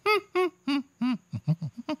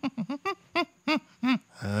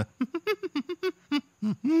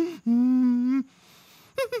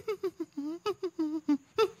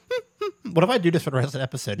 What if I do this for the rest of the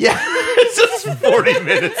episode? Yeah. It's just 40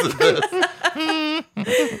 minutes of this.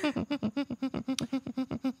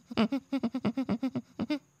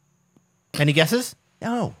 Any guesses?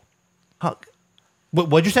 No.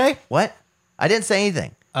 What'd you say? What? I didn't say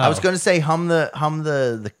anything. I was Oh. going to say hum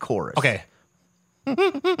the chorus. Okay.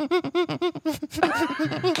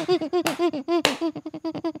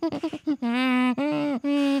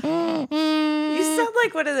 You sound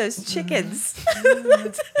like one of those chickens.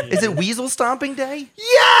 Is it Weasel Stomping Day?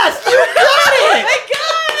 Yes, you got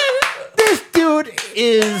it. This dude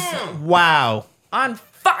is wow. On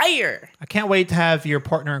fire. I can't wait to have your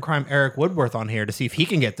partner in crime, Eric Woodworth, on here to see if he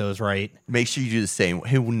can get those right. Make sure you do the same.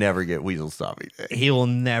 He will never get Weasel Stomping Day. He will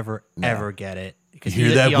never ever get it. Because You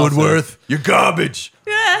hear that, Woodworth? You're garbage.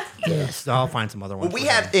 Yeah. Yes, I'll find some other ones. We for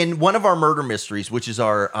him. have in one of our murder mysteries, which is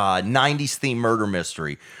our 90s theme murder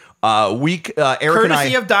mystery. Eric and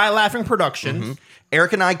courtesy I, of Die Laughing Productions.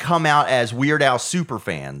 Eric and I come out as Weird Al super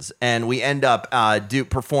fans, and we end up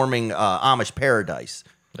performing Amish Paradise.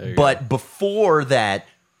 But before that,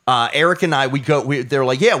 Eric and I, they're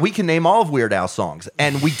like, yeah, we can name all of Weird Al songs,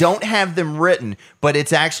 and we don't have them written, but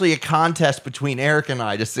it's actually a contest between Eric and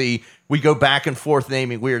I to see. We go back and forth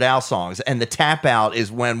naming Weird Al songs, and the tap out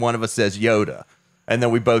is when one of us says Yoda, and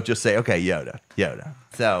then we both just say, okay, Yoda.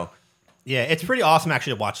 So Yeah, it's pretty awesome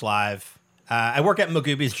actually to watch live. I work at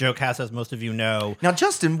Magooby's Joke House, as most of you know. now,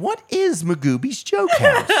 Justin, what is Magooby's Joke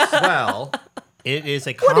House? Well, it is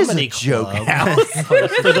a What is a comedy joke club. house?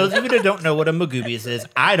 For those of you that don't know what a Magooby's is,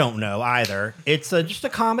 I don't know either. It's just a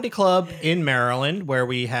comedy club in Maryland where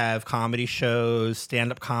we have comedy shows,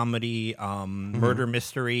 stand-up comedy, murder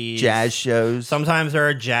mysteries, Jazz shows. Sometimes there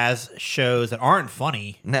are jazz shows that aren't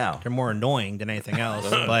funny. No. They're more annoying than anything else.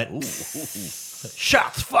 But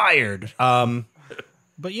shots fired.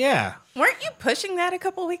 But yeah, Weren't you pushing that a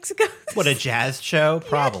couple weeks ago? what a jazz show?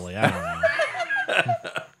 Probably. I don't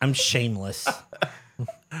know. I'm shameless.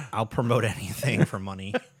 I'll promote anything for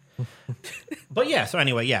money. But yeah, so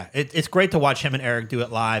anyway, yeah, it's great to watch him and Eric do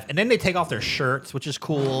it live. And then they take off their shirts, which is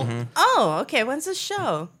cool. Oh, okay. When's the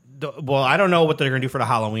show? Well, I don't know what they're going to do for the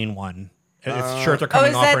Halloween one. If shirts are Oh, coming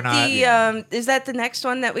is off that or not. is that the next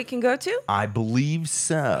one that we can go to? I believe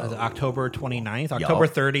so. October 29th, October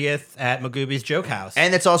 30th at Magooby's Joke House.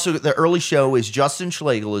 And it's also the early show is Justin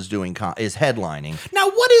Schlegel is doing is headlining. Now,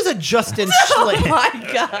 what is a Justin Schlegel? My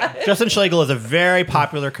God. Justin Schlegel is a very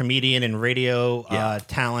popular comedian and radio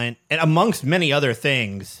talent, and amongst many other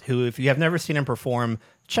things, who, if you have never seen him perform,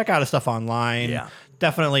 check out his stuff online. Yeah.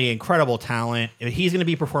 Definitely incredible talent. He's going to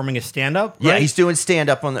be performing his stand-up, Yeah, right? he's doing stand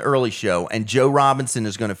up on the early show, and Joe Robinson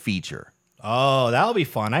is going to feature. Oh, that'll be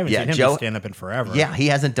fun. I haven't Yeah, seen him Joe- do stand-up in forever. Yeah, he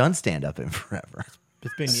hasn't done stand up in forever.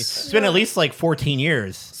 It's been at least like 14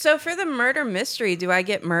 years. So for the murder mystery, do I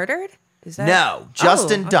get murdered? Is that No,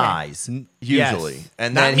 Justin Oh, okay. dies usually, Yes.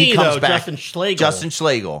 and Not then he me, comes though, back. Justin Schlegel. Justin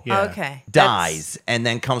Schlegel Yeah. Okay. dies, and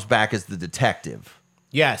then comes back as the detective.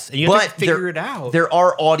 Yes, and you have But to figure there, it out. there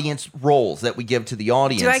are audience roles that we give to the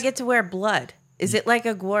audience. Do I get to wear blood? Is it like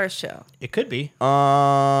a gore show? It could be.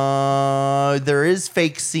 There is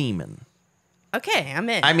fake semen. Okay, I'm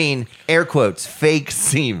in. I mean, air quotes, fake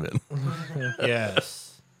semen.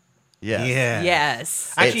 Yes. Yeah. Yeah.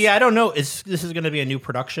 yes. Actually, I don't know. This is going to be a new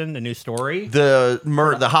production, a new story?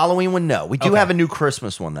 The Halloween one, no. We do Okay. have a new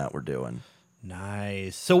Christmas one that we're doing.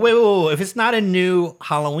 Nice. So wait. If it's not a new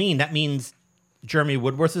Halloween, that means Jeremy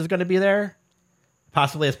Woodworth is going to be there,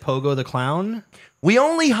 possibly as Pogo the Clown. We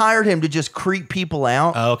only hired him to just creep people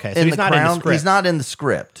out. Oh, okay. So he's not in the crowd. script. He's not in the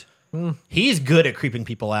script. He's good at creeping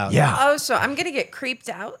people out. Yeah. Oh, so I'm gonna get creeped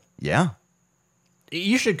out? Yeah.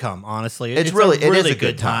 You should come. Honestly, It's a really- it is really a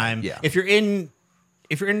good time. Yeah. If you're in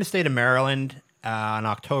the state of Maryland on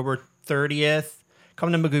October 30th,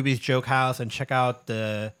 come to Magooby's Joke House and check out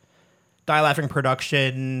the Die Laughing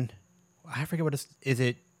production. I forget what is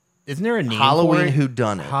it. Isn't there a name Halloween for it?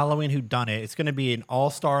 Whodunit. Halloween Whodunit. It's going to be an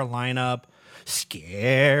all-star lineup,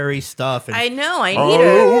 scary stuff. And I know. I need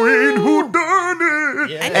a. Who done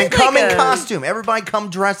it? Yeah. I need And come like in a- costume. Everybody come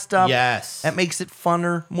dressed up. Yes. That makes it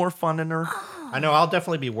funner, more funner. I know. I'll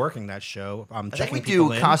definitely be working that show. I'm I think checking we people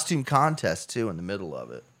do a in. costume contest too in the middle of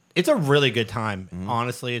it. It's a really good time. Mm-hmm.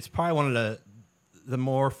 Honestly, it's probably one of the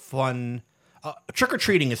more fun. Trick or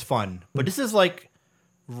treating is fun, but this is like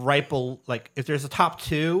like if there's a top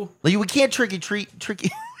two, Like, we can't tricky. Tricky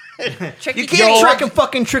You yo, can't I can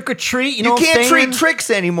fucking trick or treat. You know You what I'm can't saying? treat tricks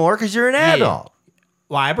anymore because you're an Yeah. adult.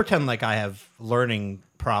 Well, I pretend like I have learning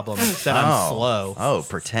problems that I'm slow. Oh,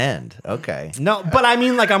 pretend. Okay. No, but I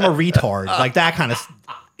mean like I'm a retard, like that kind of.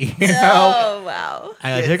 You know, Oh wow.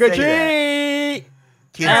 I Can't trick or say treat.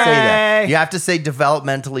 Can't say that. Hey. You have to say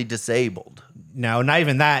developmentally disabled. No, not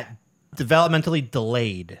even that. Developmentally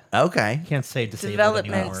delayed. Okay. Can't say disabled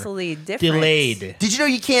anymore. Developmentally different. Delayed. Did you know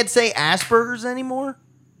you can't say Asperger's anymore?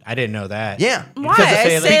 I didn't know that. Yeah. Why? Because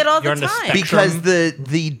I say it all you're the on time. spectrum. Because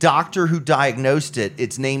the doctor who diagnosed it,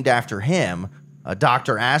 it's named after him,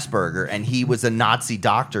 Dr. Asperger, and he was a Nazi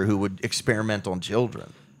doctor who would experiment on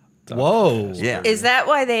children. Whoa. Yeah. Is that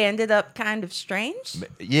why they ended up kind of strange?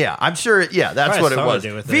 Yeah, I'm sure. Yeah, that's Probably what it something was. to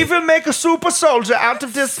do with We it. will make a super soldier out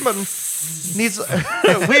of this man. Needs.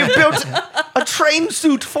 We've built a train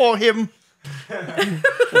suit for him. That's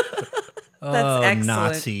excellent.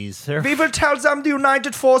 Nazis. They're- We will tell them the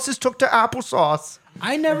United Forces took the applesauce.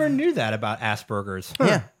 I never knew that about Asperger's. Huh.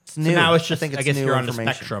 Yeah, it's So new. now it's I just, think I, it's guess new you're on the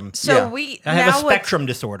information. spectrum. So Yeah. we I have now a spectrum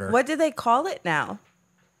disorder. What do they call it now?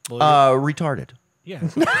 Retarded. Yeah.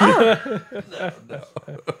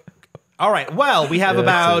 All right. Well, we have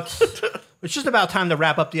about. It's just about time to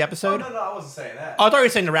wrap up the episode. No, I wasn't saying that. Oh, I thought you were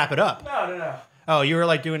saying to wrap it up. No. Oh, you were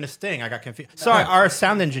like doing this thing. I got confused. Sorry, our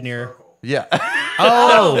sound engineer. Yeah.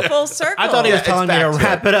 Oh, Full circle. I thought he was it's telling me to back to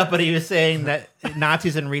wrap it up, but he was saying that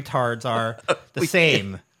Nazis and retards are the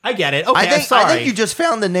same. I get it. Okay, I I'm think sorry. you just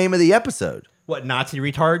found the name of the episode. What, Nazi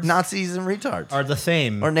retards Nazis and retards. are the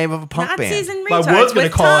same. Or name of a punk Nazis band. and But retards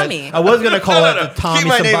with Tommy. I was gonna call it the Tommy Keep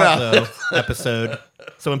my name Sabazzo episode.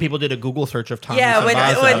 So when people did a Google search of Tommy Yeah, when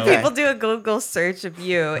Sabazzo, people do a Google search of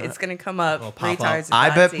you, it's gonna come up. It'll pop up. Retards. and I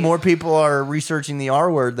bet Nazis. more people are researching the R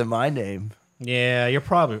word than my name. yeah, you're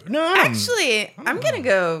probably no. Actually, I'm gonna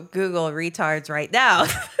go Google retards right now.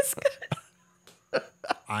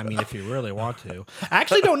 I mean, if you really want to. I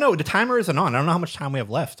actually don't know. The timer isn't on. I don't know how much time we have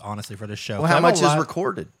left, honestly, for this show. Well, I how have a much is lot-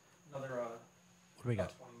 recorded? What do we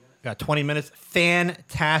got? Got 20 minutes.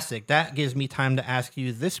 Fantastic. That gives me time to ask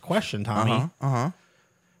you this question, Tommy.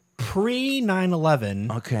 Pre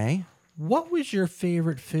 9/11, Okay. what was your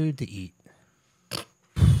favorite food to eat?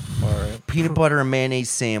 Peanut butter and mayonnaise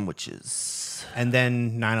sandwiches. And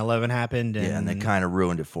then 9/11 happened, and, Yeah, and they kind of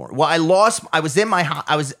ruined it for me. Well, I lost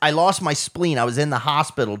my spleen. I was in the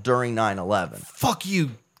hospital during 9/11. fuck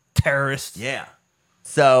you, terrorists. Yeah.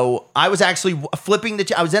 So I was actually flipping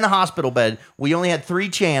I was in a hospital bed. We only had 3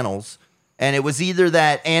 channels, and it was either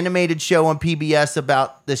that animated show on PBS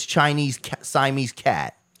about this Chinese Siamese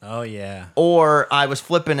cat, Oh yeah. or I was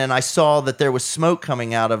flipping and I saw that there was smoke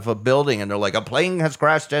coming out of a building, and they're like, a plane has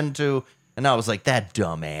crashed into, and I was like, that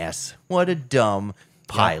dumbass. What a dumb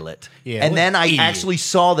pilot. Yeah, and what then an I idiot. actually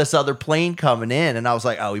saw this other plane coming in, and I was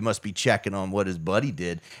like, oh, he must be checking on what his buddy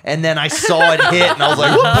did. And then I saw it hit, and I was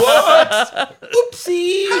like, what?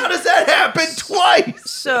 Oopsie. How does that happen twice?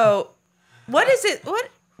 So, what is it?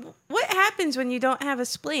 What happens when you don't have a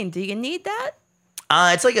spleen? Do you need that?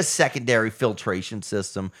 It's like a secondary filtration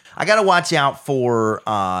system. I got to watch out for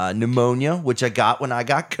pneumonia, which I got when I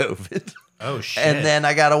got COVID. Oh shit. And then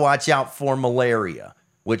I got to watch out for malaria,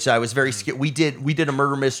 which I was very scared. We did a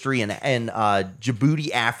murder mystery in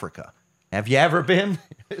Djibouti, Africa. Have you ever been?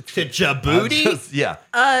 to Djibouti? Yeah.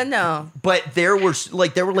 No. But there were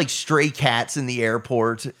like stray cats in the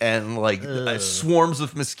airport and like swarms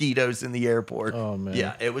of mosquitoes in the airport. Oh, man.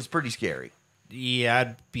 Yeah, it was pretty scary. Yeah,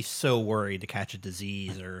 I'd be so worried to catch a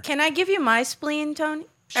disease or. Can I give you my spleen, Tony?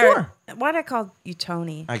 Sure. Why'd I call you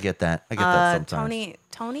Tony? I get that. I get that sometimes. Tony?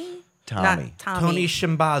 Tommy. Not Tommy. Tony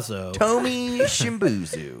Shimbazo. Tommy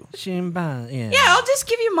Shimbuzu. Yeah. Yeah, I'll just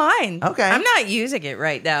give you mine. Okay. I'm not using it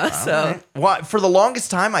right now, so. Well, for the longest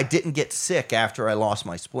time, I didn't get sick after I lost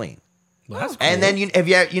my spleen. Well, that's And then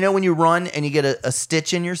you know when you run and you get a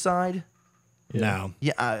stitch in your side? no.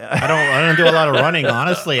 Yeah. I don't do a lot of running,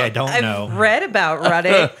 honestly. I don't I've know. read about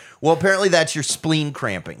running. Well, apparently that's your spleen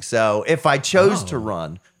cramping. So if I chose to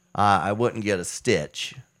run, I wouldn't get a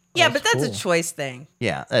stitch. Yeah, but that's cool. a choice thing.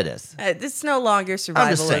 Yeah, that is. It's no longer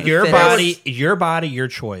survival saying, of the Your fittest. body, your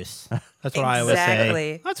choice. That's what I always say.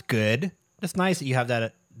 Exactly. That's good. It's nice that you have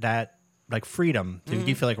that like freedom. Do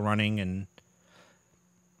you feel like running? And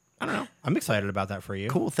I don't know. I'm excited about that for you.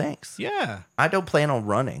 Cool, thanks. Yeah. I don't plan on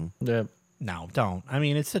running. Yeah. No, don't. I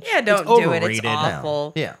mean, it's such. Yeah, don't it's do it. overrated. It's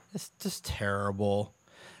awful. Yeah. It's just terrible.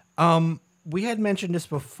 We had mentioned this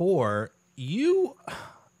before.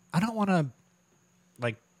 I don't want to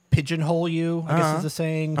like pigeonhole you, I guess is the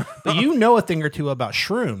saying, but you know a thing or two about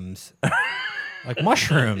shrooms, like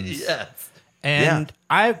mushrooms. Yes. And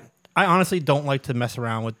I honestly don't like to mess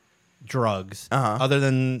around with drugs other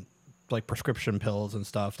than like prescription pills and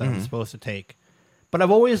stuff that I'm supposed to take. But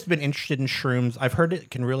I've always been interested in shrooms. I've heard it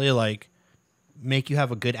can really like make you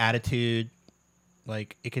have a good attitude.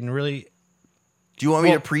 Like it can really Do you want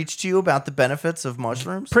me to preach to you about the benefits of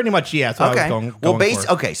mushrooms? pretty much, yeah. That's what I was going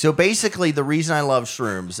for. Okay. So basically, the reason I love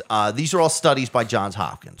shrooms, these are all studies by Johns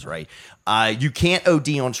Hopkins, right? You can't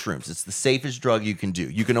OD on shrooms. It's the safest drug you can do.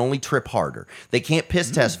 You can only trip harder. They can't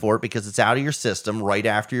piss test for it because it's out of your system right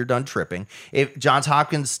after you're done tripping. If Johns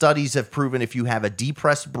Hopkins studies have proven if you have a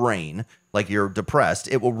depressed brain, like you're depressed,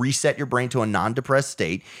 it will reset your brain to a non-depressed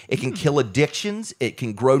state. It can kill addictions. It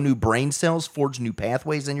can grow new brain cells, forge new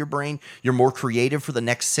pathways in your brain. You're more creative for the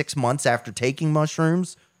next 6 months after taking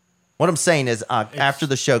mushrooms. What I'm saying is, after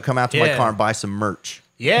the show, come out to my car and buy some merch.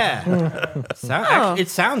 Yeah. It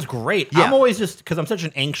sounds great. Yeah. I'm always just, because I'm such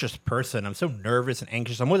an anxious person. I'm so nervous and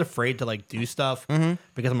anxious. I'm always afraid to like do stuff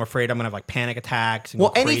because I'm afraid I'm going to have like panic attacks. And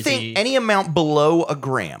Well, go crazy. any amount below a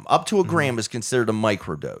gram, up to a gram is considered a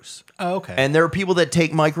microdose. Oh, okay. And there are people that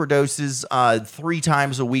take microdoses 3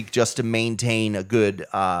 times a week just to maintain a good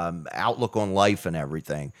outlook on life and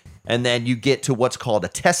everything. And then you get to what's called a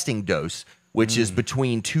testing dose, which is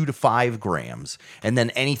between 2 to 5 grams. And then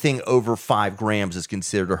anything over 5 grams is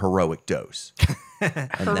considered a heroic dose.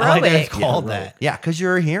 I like that it's called that. Yeah, because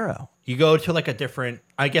you're a hero. You go to like a different,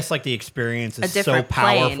 I guess like the experience is so different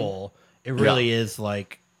plane. powerful. It really is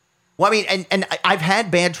like, Well, I mean, and I've had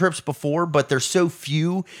bad trips before, but they're so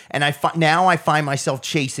few, and now I find myself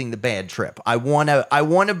chasing the bad trip. I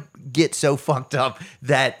wanna get so fucked up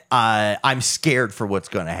that I'm scared for what's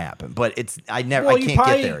going to happen. But I can't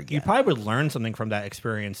get there again. You probably would learn something from that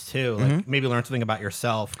experience too. Like maybe learn something about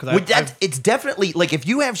yourself. It's definitely like if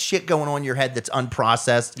you have shit going on in your head that's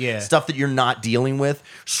unprocessed, stuff that you're not dealing with.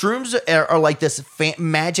 Shrooms are like this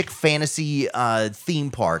magic fantasy theme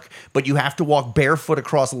park, but you have to walk barefoot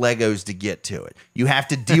across Legos to get to it. You have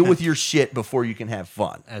to deal with your shit before you can have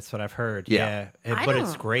fun. That's what I've heard. Yeah. But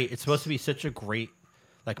it's great. It's supposed to be such a great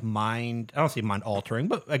like mind. I don't say mind altering,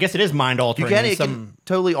 but I guess it is mind altering. It can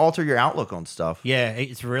totally alter your outlook on stuff. Yeah,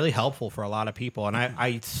 it's really helpful for a lot of people, and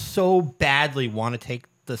I so badly want to take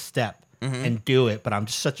the step and do it, but I'm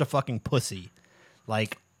just such a fucking pussy.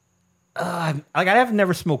 Like I've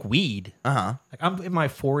never smoked weed. Like I'm in my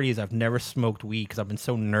 40s. I've never smoked weed because I've been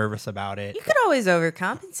so nervous about it. You could always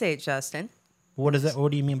overcompensate, Justin. What is that?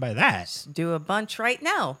 What do you mean by that? Do a bunch right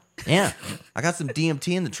now. Yeah, I got some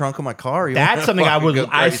DMT in the trunk of my car. That's something I would. Go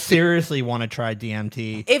I crazy. seriously want to try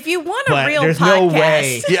DMT. If you want a But real there's podcast, no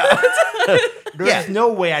way. Yeah, There's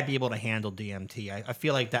no way I'd be able to handle DMT. I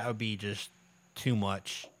feel like that would be just too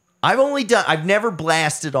much. I've never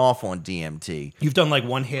blasted off on DMT. You've done like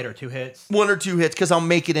 1 hit or 2 hits? 1 or 2 hits because I'll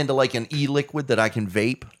make it into like an e-liquid that I can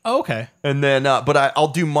vape. Oh, okay. And then, I'll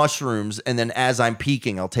do mushrooms, and then as I'm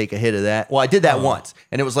peaking, I'll take a hit of that. Well, I did that once,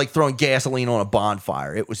 and it was like throwing gasoline on a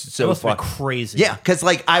bonfire. It was so That must fun. be crazy. Yeah, because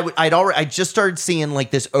like I just started seeing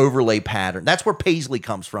like this overlay pattern. That's where Paisley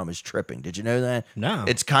comes from, is tripping. Did you know that? No.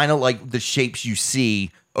 It's kind of like the shapes you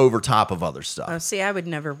see over top of other stuff. Oh, see, I would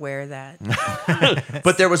never wear that.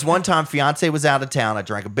 But there was one time, fiance was out of town. I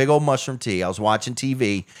drank a big old mushroom tea. I was watching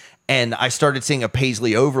TV, and I started seeing a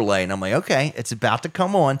Paisley overlay, and I'm like, okay, it's about to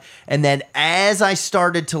come on. And then as I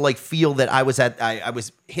started to like feel that I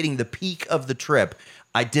was hitting the peak of the trip,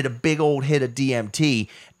 I did a big old hit of DMT,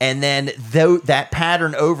 and then that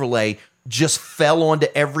pattern overlay just fell onto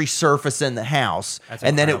every surface in the house. That's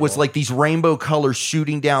and then it was incredible. like these rainbow colors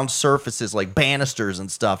shooting down surfaces like banisters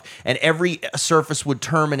and stuff. And every surface would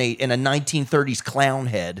terminate in a 1930s clown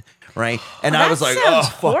head, right? And I that was like, sounds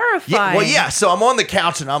fuck. Yeah, well, horrifying. yeah. So I'm on the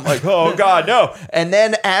couch and I'm like, oh God, no. And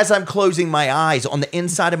then as I'm closing my eyes, on the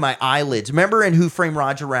inside of my eyelids, remember in Who Framed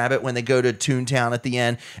Roger Rabbit when they go to Toontown at the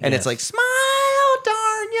end and it's Yes. like, smile,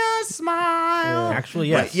 darn ya, smile. Actually,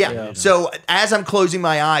 yes. Right, yeah. So as I'm closing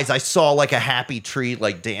my eyes, I saw like a happy tree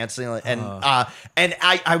like dancing, and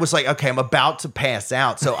I was like, okay, I'm about to pass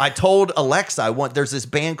out. So I told Alexa, there's this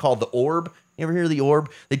band called The Orb. You ever hear of The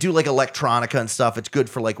Orb? They do like electronica and stuff. It's good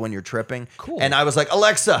for like when you're tripping. Cool. And I was like,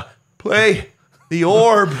 Alexa, play The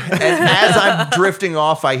Orb. And as I'm drifting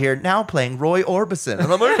off, I hear now playing Roy Orbison,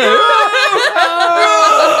 and I'm like,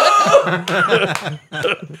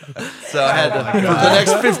 so I had to, for the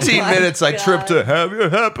next 15 minutes, I tripped to "Have You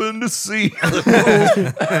Happened to See?"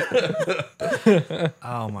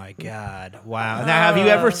 Oh my God! Wow. Now, have you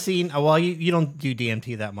ever seen? Well, you don't do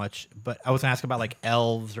DMT that much, but I was gonna ask about like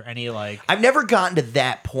elves or any like. I've never gotten to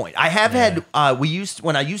that point. I have had.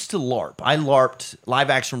 When I used to LARP, I LARPed live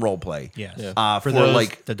action role play. Yes. For those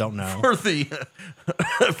like that don't know. for the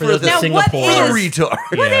For those Now, in what Singapore. is- retard.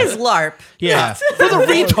 What is LARP? Yeah. For the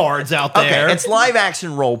retards out there. Okay, it's live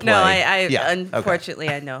action role play. No, I Yeah, okay. unfortunately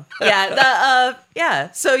I know. Yeah,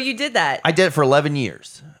 yeah. So you did that. I did it for 11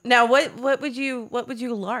 years. Now what would you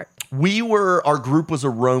LARP? Our group was a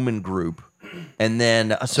Roman group, and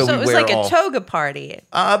then so we it was wear like a all, toga party.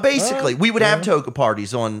 basically, we would have toga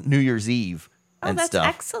parties on New Year's Eve Oh, and that's stuff.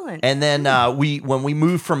 excellent. And then when we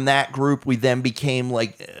moved from that group, we then became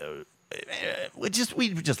like we just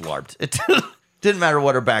LARPed. It didn't matter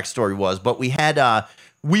what our backstory was, but we had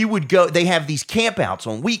we would go. They have these campouts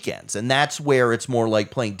on weekends, and that's where it's more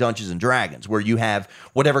like playing Dungeons and Dragons, where you have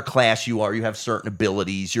whatever class you are, you have certain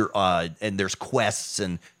abilities. And there's quests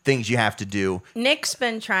and things you have to do. Nick's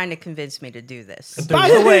been trying to convince me to do this.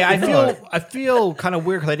 By the way, I feel kind of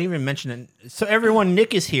weird because I didn't even mention it. So everyone,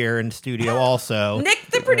 Nick is here in studio also. Nick,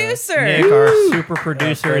 the producer. Nick, our super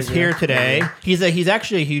producer, is here today. He's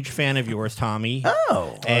actually a huge fan of yours, Tommy.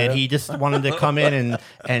 Oh, and he just wanted to come in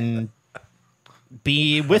and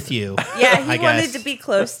be with you. Yeah, I he wanted guess. to be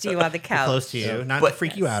close to you on the couch. Close to you, not But- to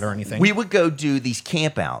freak you out or anything. we would go do these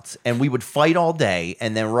campouts, and we would fight all day,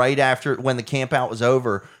 and then right after, when the campout was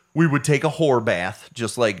over, we would take a whore bath,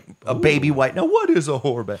 just like a baby wipe. Now, what is a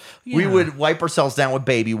whore bath? We would wipe ourselves down with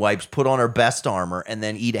baby wipes, put on our best armor, and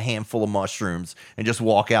then eat a handful of mushrooms and just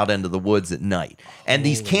walk out into the woods at night. And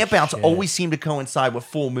these campouts always seem to coincide with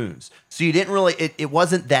full moons. So you didn't really, it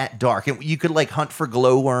wasn't that dark. You could like hunt for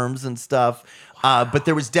glowworms and stuff. But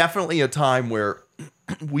there was definitely a time where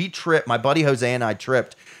we tripped, my buddy Jose and I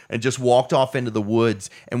tripped and just walked off into the woods,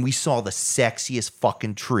 and we saw the sexiest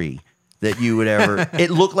fucking tree that you would ever.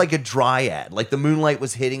 It looked like a dryad. Like the moonlight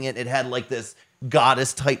was hitting it. It had like this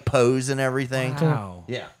goddess type pose and everything. Wow.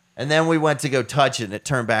 Yeah. And then we went to go touch it, and it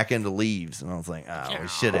turned back into leaves. And I was like, oh, we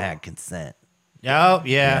should have had consent. Oh,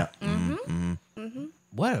 yeah. Mm-hmm.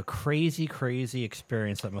 What a crazy, crazy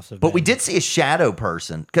experience that must have been. But we did see a shadow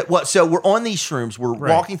person. So we're on these shrooms. We're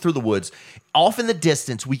walking through the woods. Off in the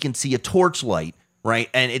distance, we can see a torchlight, right?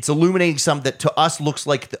 And it's illuminating something that to us looks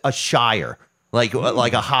like a shire, like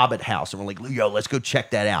a hobbit house. And we're like, yo, let's go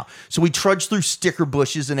check that out. So we trudge through sticker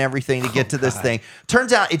bushes and everything to get to this thing.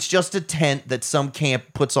 Turns out it's just a tent that some camp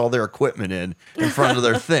puts all their equipment in front of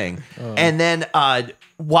their thing. And then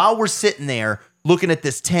while we're sitting there, looking at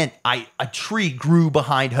this tent, a tree grew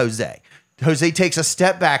behind Jose. Jose takes a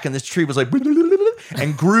step back, and this tree was like,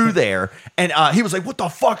 and grew there. And he was like, what the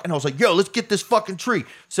fuck? And I was like, yo, let's get this fucking tree.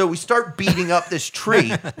 So we start beating up this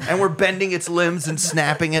tree, and we're bending its limbs and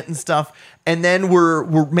snapping it and stuff. And then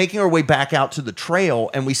we're making our way back out to the trail,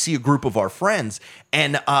 and we see a group of our friends.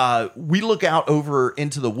 And we look out over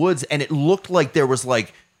into the woods, and it looked like there was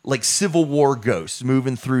like Civil War ghosts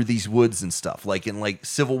moving through these woods and stuff, like in like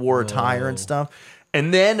Civil War attire and stuff.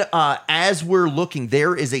 And then as we're looking,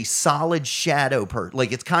 there is a solid shadow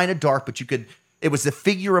like it's kind of dark, but it was the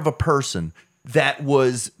figure of a person that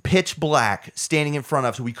was pitch black standing in front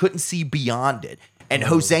of us, so we couldn't see beyond it. And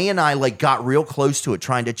Jose and I like got real close to it,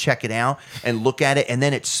 trying to check it out and look at it, and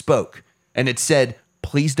then it spoke, and it said,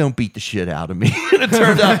 please don't beat the shit out of me. And it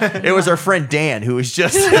turned out it was our friend Dan, who was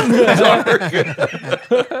just in the dark.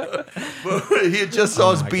 He had just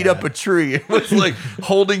saw us beat up a tree. It was like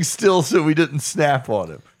holding still so we didn't snap on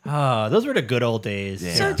him. Those were the good old days.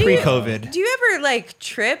 Yeah. So Pre-COVID. Do you ever like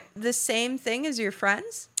trip the same thing as your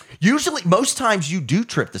friends? Usually, most times you do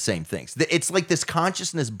trip the same things. It's like this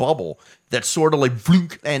consciousness bubble that's sort of like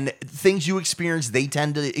flunk, and things you experience, they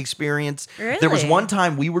tend to experience. Really? There was one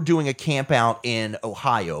time we were doing a camp out in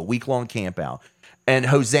Ohio, a week-long camp out, and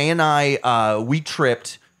Jose and I, we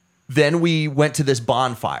tripped. Then we went to this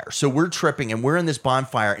bonfire. So we're tripping, and we're in this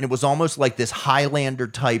bonfire, and it was almost like this Highlander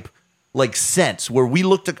type like sense where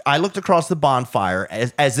I looked across the bonfire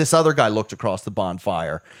as this other guy looked across the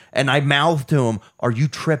bonfire, and I mouthed to him, "Are you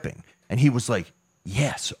tripping?" And he was like,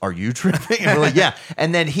 "Yes, are you tripping?" And we're like, "Yeah."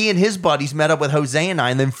 And then he and his buddies met up with Jose and I,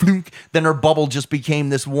 and then flunk, then our bubble just became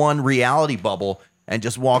this one reality bubble and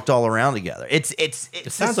just walked all around together. It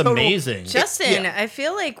sounds amazing. Justin, Yeah. I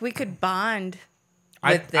feel like we could bond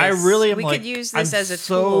I with this. really am we like, could use this I'm as a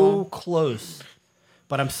so tool. close.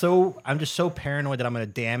 But I'm just so paranoid that I'm going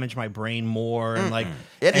to damage my brain more and like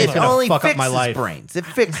It it's going only to fuck fixes up my life. brains. It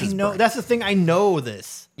I fixes know brains. that's the thing. I know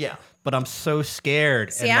this. Yeah. But I'm so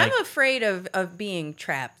scared. See, and I'm like, afraid of being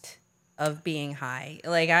trapped, of being high.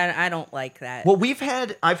 Like I don't like that. Well,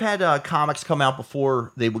 I've had comics come out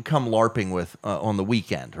before they would come LARPing with on the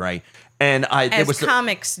weekend, right? And As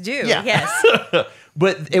comics do. Yeah. Yes.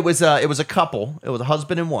 But it was a couple. It was a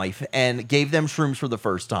husband and wife, and gave them shrooms for the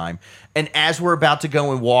first time. And as we're about to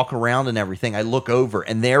go and walk around and everything, I look over,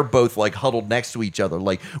 and they're both like huddled next to each other,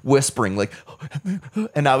 like whispering, like.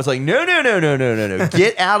 And I was like, no,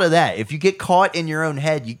 get out of that. If you get caught in your own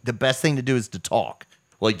head, the best thing to do is to talk.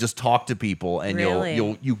 Like just talk to people, and Really?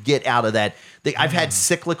 you'll get out of that. I've had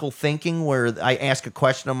cyclical thinking where I ask a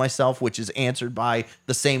question of myself, which is answered by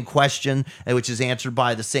the same question, and which is answered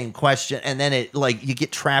by the same question, and then it like you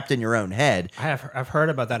get trapped in your own head. I've heard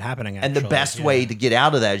about that happening. And the actually. best Yeah. way to get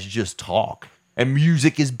out of that is just talk. And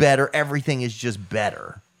music is better. Everything is just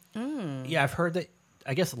better. Yeah, I've heard that.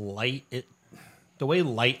 I guess light. the way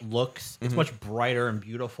light looks, it's much brighter and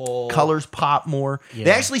beautiful. Colors pop more. Yeah.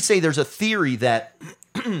 They actually say there's a theory that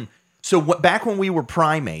back when we were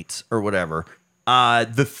primates or whatever,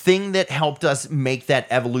 the thing that helped us make that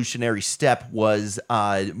evolutionary step was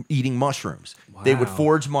eating mushrooms. They would Wow.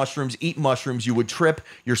 forage mushrooms, eat mushrooms. You would trip.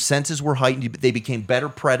 Your senses were heightened. They became better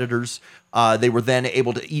predators. They were then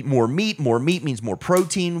able to eat more meat. More meat means more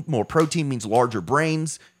protein. More protein means larger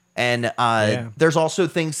brains. And there's also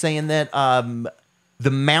things saying that the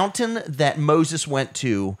mountain that Moses went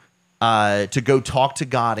to go talk to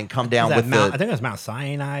God and come down with I the think it was Mount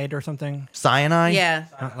Sinai or something. Sinai. Yeah.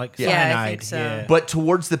 Like Yeah, I cyanide. think so. Yeah. But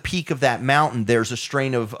towards the peak of that mountain, there's a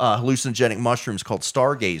strain of hallucinogenic mushrooms called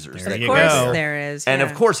stargazers. There Of you course go. there is. And yeah.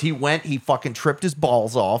 of course, he fucking tripped his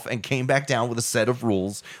balls off and came back down with a set of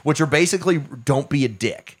rules, which are basically don't be a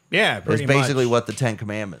dick. Yeah, It's pretty basically much. what the Ten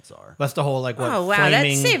Commandments are. That's the whole like what Oh wow,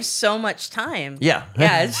 flaming. that saves so much time. Yeah.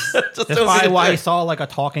 Yeah. It's, Just That's don't be probably a why he dick. saw like a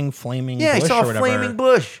talking flaming. Yeah, he bush saw or a whatever. flaming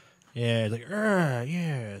bush. Yeah, he's like,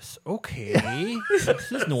 yes, okay,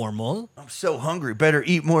 this is normal. I'm so hungry. Better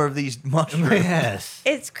eat more of these mushrooms. Yes.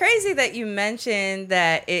 it's crazy that you mentioned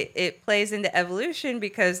that it plays into evolution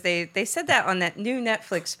because they said that on that new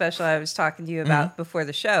Netflix special I was talking to you about before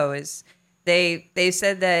the show is they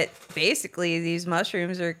said that basically these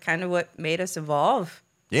mushrooms are kind of what made us evolve.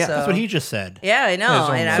 Yeah. So- That's what he just said. Yeah, I know,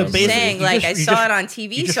 So and I was basically, saying you like just- I you saw just- it on you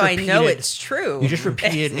TV, just so I know repeated- it's true. You just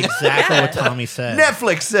repeated exactly what Tommy said.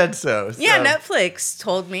 Netflix said so. Yeah, so. Netflix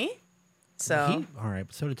told me. So All right,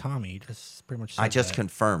 but so did Tommy. He just pretty much said I just that.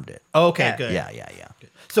 confirmed it. Okay, Yeah. good. Yeah.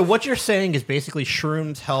 So what you're saying is basically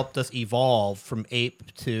shrooms helped us evolve from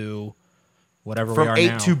ape to whatever we From are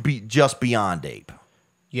ape now. to just beyond ape.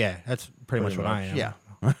 Yeah, that's pretty much what I am. Yeah.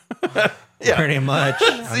 Pretty much. So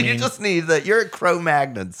I you mean, just need that. You're at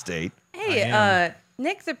Cro-Magnon state. hey, am.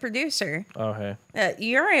 Nick, the producer, Oh, hey.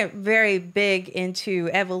 you're very big into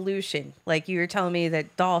evolution. Like you were telling me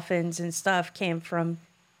that dolphins and stuff came from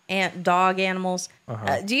dog animals.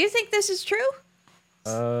 Do you think this is true?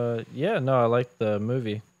 Yeah, no, I like the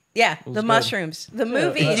movie. Yeah, the good. mushrooms. The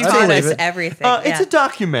movie I taught believe us it. everything. It's a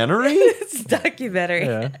documentary. it's a documentary.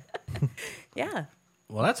 Yeah. Yeah.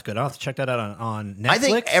 well, that's good. I'll have to check that out on Netflix. I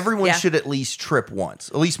think everyone Yeah. should at least trip once,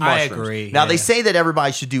 at least I mushrooms. agree, Now they yeah. say that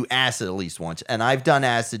everybody should do acid at least once, and I've done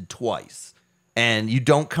acid twice, and you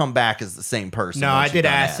don't come back as the same person. No, once I you've did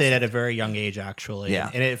done acid at a very young age, actually. Yeah.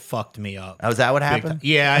 and it fucked me up. Oh, is that what Big happened? time.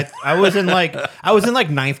 Yeah, I was in like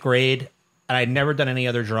ninth grade, and I'd never done any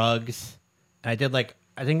other drugs. And I did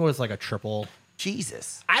I think it was like a triple.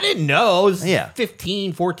 Jesus, I didn't know. I was Yeah.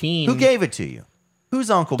 15, 14. who gave it to you? Whose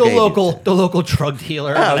uncle the gave the local drug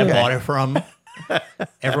dealer that okay. I bought it from?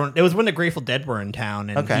 Everyone. It was when the Grateful Dead were in town,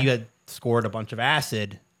 and Okay. he had scored a bunch of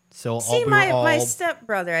acid. So See, we were my all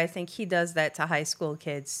stepbrother, I think he does that to high school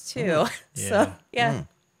kids too. Yeah. So yeah.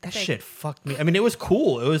 that shit fucked me. I mean, it was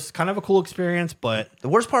cool. It was kind of a cool experience, but The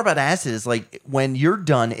worst part about acid is like when you're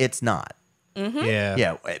done, it's not. yeah,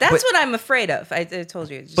 Yeah, That's what I'm afraid of. I told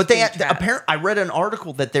you. Just But they being trapped. apparently, I read an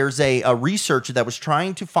article that there's a researcher that was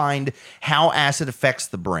trying to find how acid affects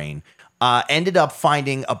the brain. Ended up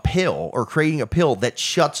finding a pill or creating a pill that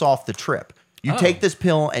shuts off the trip. You take this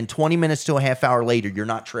pill, and 20 minutes to a half hour later, you're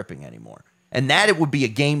not tripping anymore. And that it would be a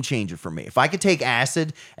game changer for me if I could take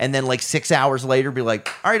acid and then like 6 hours later be like,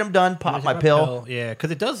 all right, I'm done. Pop my pill. Yeah,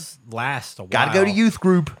 because it does last a while. Got to go to youth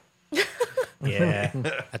group. Yeah,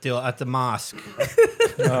 at the mosque.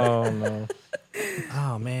 Oh, no.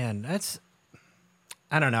 Oh man, that's.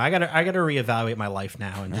 I don't know. I gotta reevaluate my life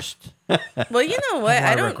now and just. Well, you know what? a lot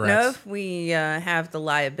I of don't know regrets. if we have the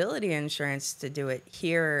liability insurance to do it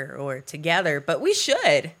here or together, but we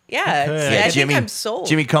should. Yeah, could. see, Yeah, I Jimmy, think I'm sold.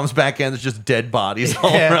 Jimmy comes back in. There's just dead bodies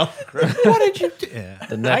all Yeah. around. What did you do? Yeah.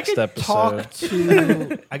 The next I could episode. Talk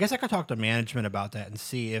to. I guess I could talk to management about that and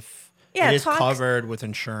see if Yeah, it is talk- covered with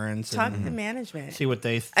insurance Talk and to management. see what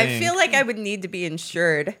they think. I feel like I would need to be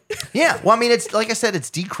insured. Yeah, well, I mean, it's like I said, it's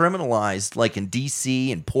decriminalized, like in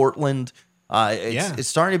D.C. and Portland. Yeah. It's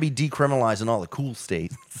starting to be decriminalized in all the cool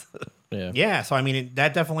states. Yeah. Yeah, so I mean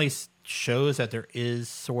that definitely shows that there is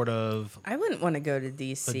sort of I wouldn't want to go to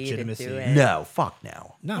DC to Legitimacy. do it. No, fuck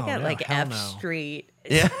no. no, I got no, like hell F no. Street,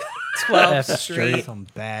 Yeah, 12th F Street. Street. Some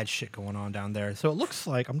bad shit going on down there. So it looks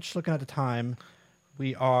like I'm just looking at the time.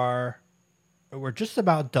 We're just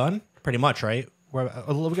about done, pretty much, right? We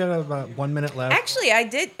got about 1 minute left. Actually, I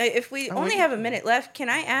did. If we only have a minute left, can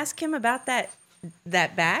I ask him about that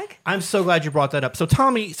bag? I'm so glad you brought that up. So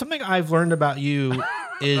Tommy, something I've learned about you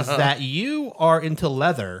is that you are into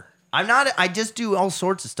leather. I'm not. I just do all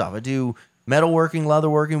sorts of stuff. I do metalworking,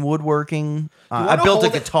 leatherworking, woodworking. I wanna built a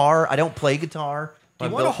hold it- guitar. I don't play guitar. Do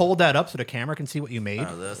you want to hold that up so the camera can see what you made?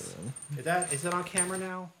 This. Is it on camera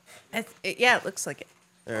now? Yeah, it looks like it.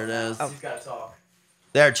 There it is. He's got to talk.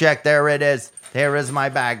 There, check. There it is. There is my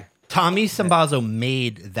bag. Tommy Sambazo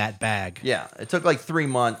made that bag. Yeah, it took like 3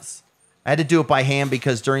 months. I had to do it by hand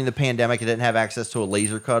because during the pandemic, I didn't have access to a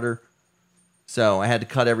laser cutter. So I had to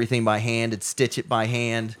cut everything by hand and stitch it by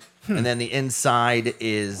hand. And then the inside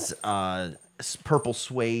is purple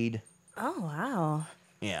suede. Oh, wow.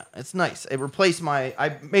 Yeah, it's nice. It replaced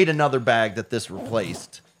I made another bag that this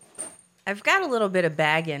replaced. I've got a little bit of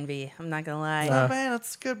bag envy. I'm not going to lie. Oh, man,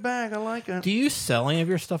 it's a good bag. I like it. Do you sell any of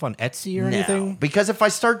your stuff on Etsy or No, anything? because if I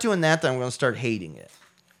start doing that, then I'm going to start hating it.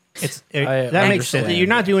 That makes sense. understand. You're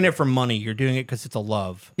not doing it for money. You're doing it because it's a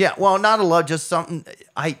love. Yeah, well, not a love, just something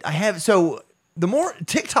I have. So the more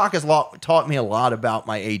TikTok has taught me a lot about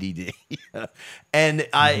my ADD, and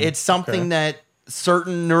it's something that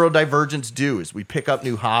certain neurodivergents do. Is we pick up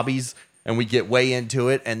new hobbies and we get way into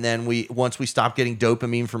it, and then once we stop getting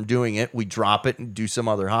dopamine from doing it, we drop it and do some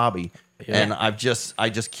other hobby. Yeah. And I just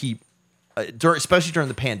keep. Especially during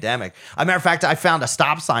the pandemic. As a matter of fact, I found a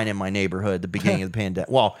stop sign in my neighborhood at the beginning of the pandemic.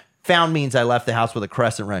 Well, found means I left the house with a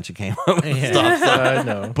crescent wrench and came home with a stop sign. I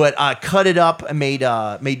know. But I cut it up and made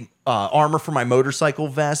armor for my motorcycle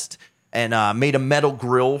vest and made a metal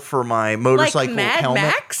grill for my motorcycle Mad helmet.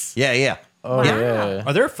 Max? Yeah. Oh yeah.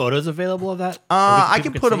 Are there photos available of that? I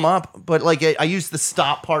can put them up, but like I used the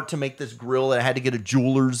stop part to make this grill that I had to get a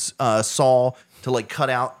jeweler's saw to like cut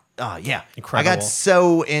out. Yeah, Incredible. I got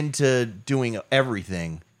so into doing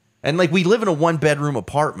everything, and like we live in a 1-bedroom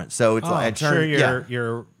apartment, so it's like I I'm sure turned.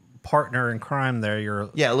 your partner in crime there,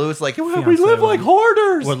 your Yeah, Louis like we Fiancé live like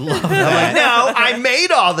hoarders. would love I'm that. like, no, I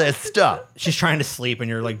made all this stuff. She's trying to sleep and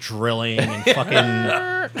you're like drilling and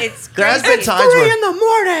fucking It's There has crazy. been times where the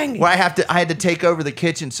morning. I had to take over the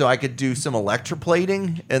kitchen so I could do some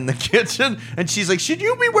electroplating in the kitchen, and she's like, "Should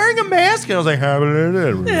you be wearing a mask?" And I was like,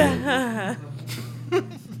 Oh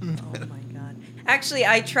my god! Actually,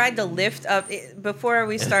 I tried to lift up before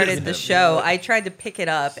we started the show. I tried to pick it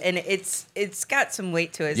up, and it's got some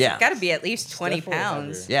weight to it. Yeah. It's got to be at least 20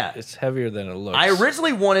 pounds. Yeah. It's heavier than it looks. I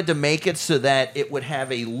originally wanted to make it so that it would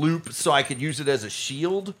have a loop so I could use it as a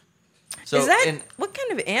shield. So Is that and, what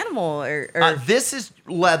kind of animal? Or this is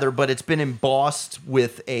leather, but it's been embossed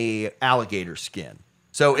with a alligator skin.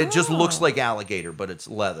 So it just looks like alligator, but it's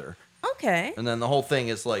leather. okay? And then the whole thing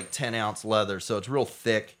is like 10-ounce leather, so it's real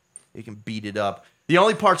thick. You can beat it up. The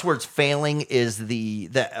only parts where it's failing is the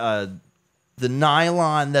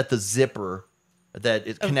nylon that the zipper that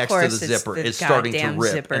it connects to course, the it's zipper the is starting to goddamn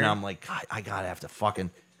rip, zipper. and I'm like, God, I gotta have to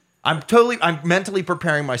fucking. I'm mentally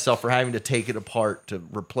preparing myself for having to take it apart to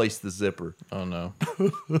replace the zipper. Oh no.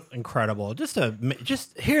 incredible. Just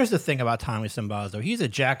here's the thing about Tommy Sambazo. He's a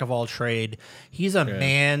jack of all trade. He's a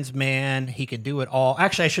man's man. He can do it all.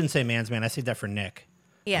 Actually, I shouldn't say man's man. I saved that for Nick.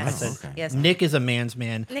 Yes. okay. Yes. Nick is a man's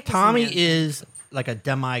man. Nick is a Tommy man's man. is like a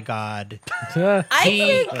demigod. I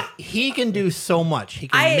think He can do so much. He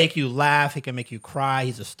can I- make you laugh. He can make you cry.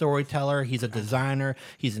 He's a storyteller. He's a designer.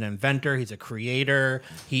 He's an inventor. He's a creator.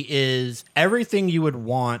 He is everything you would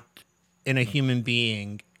want in a human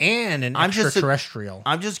being and an I'm just a- extraterrestrial.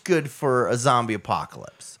 I'm just good for a zombie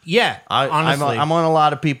apocalypse. Yeah, I'm honestly. I'm on a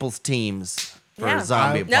lot of people's teams for Yeah. a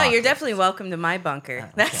zombie no, apocalypse. you're definitely welcome to my bunker.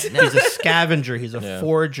 That's He's a scavenger. He's a Yeah.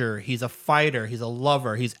 forger. He's a fighter. He's a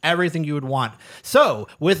lover. He's everything you would want. So,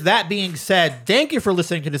 with that being said, thank you for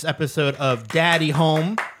listening to this episode of Daddy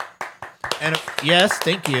Home. And yes,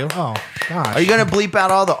 thank you. Oh, gosh. Are you gonna bleep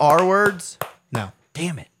out all the R words? No.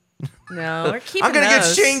 Damn it! no, we're keeping. I'm gonna get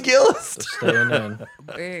those. Shane Gillis. Staying in.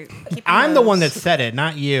 We're keeping I'm the those. one that said it,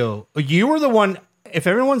 not you. You were the one. If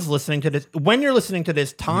everyone's listening to this, when you're listening to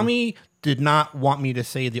this, Tommy did not want me to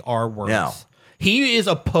say the R words. No. He is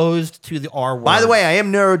opposed to the R word. By the way, I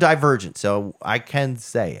am neurodivergent, so I can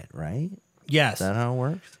say it. Right? yes. Is that how it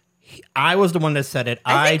works? I was the one that said it.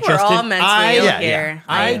 I think we're all mentally ill yeah, here.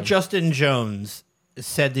 I Justin Jones,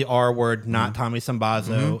 said the R word, not Tommy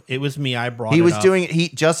Sambazo. It was me. I brought He it was up. doing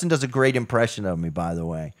it. Justin does a great impression of me, by the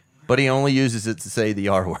way, but he only uses it to say the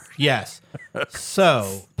R word. Yes.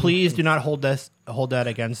 So please do not hold that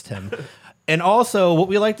against him. And also, what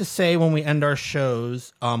we like to say when we end our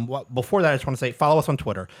shows, before that, I just want to say, follow us on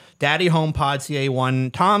Twitter, Daddy Home Pod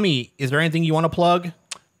CA1. Tommy, is there anything you want to plug?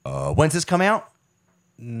 When's this come out?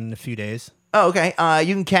 In a few days. Oh, okay.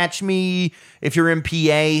 You can catch me if you're in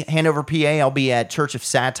PA, Hanover, PA. I'll be at Church of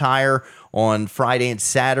Satire on Friday and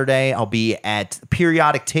Saturday. I'll be at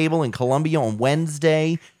Periodic Table in Columbia on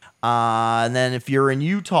Wednesday. And then if you're in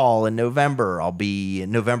Utah in November, I'll be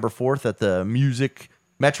November 4th at the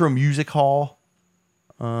Metro Music Hall.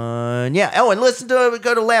 Yeah. Oh, and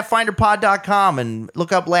go to laughfinderpod.com and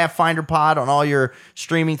look up Laugh Finder Pod on all your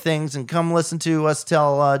streaming things and come listen to us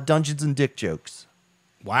tell Dungeons and Dick jokes.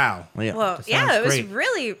 Wow. Yeah. Well, That yeah, sounds it was great.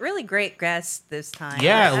 really, really great guest this time.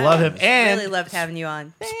 Yeah, I love him. And really loved having you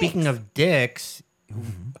on. speaking of dicks,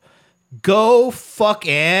 go fuck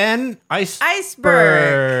an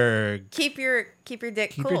iceberg. Keep your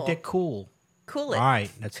dick Keep cool. your dick cool. Cool it. All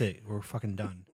right, that's it. We're fucking done.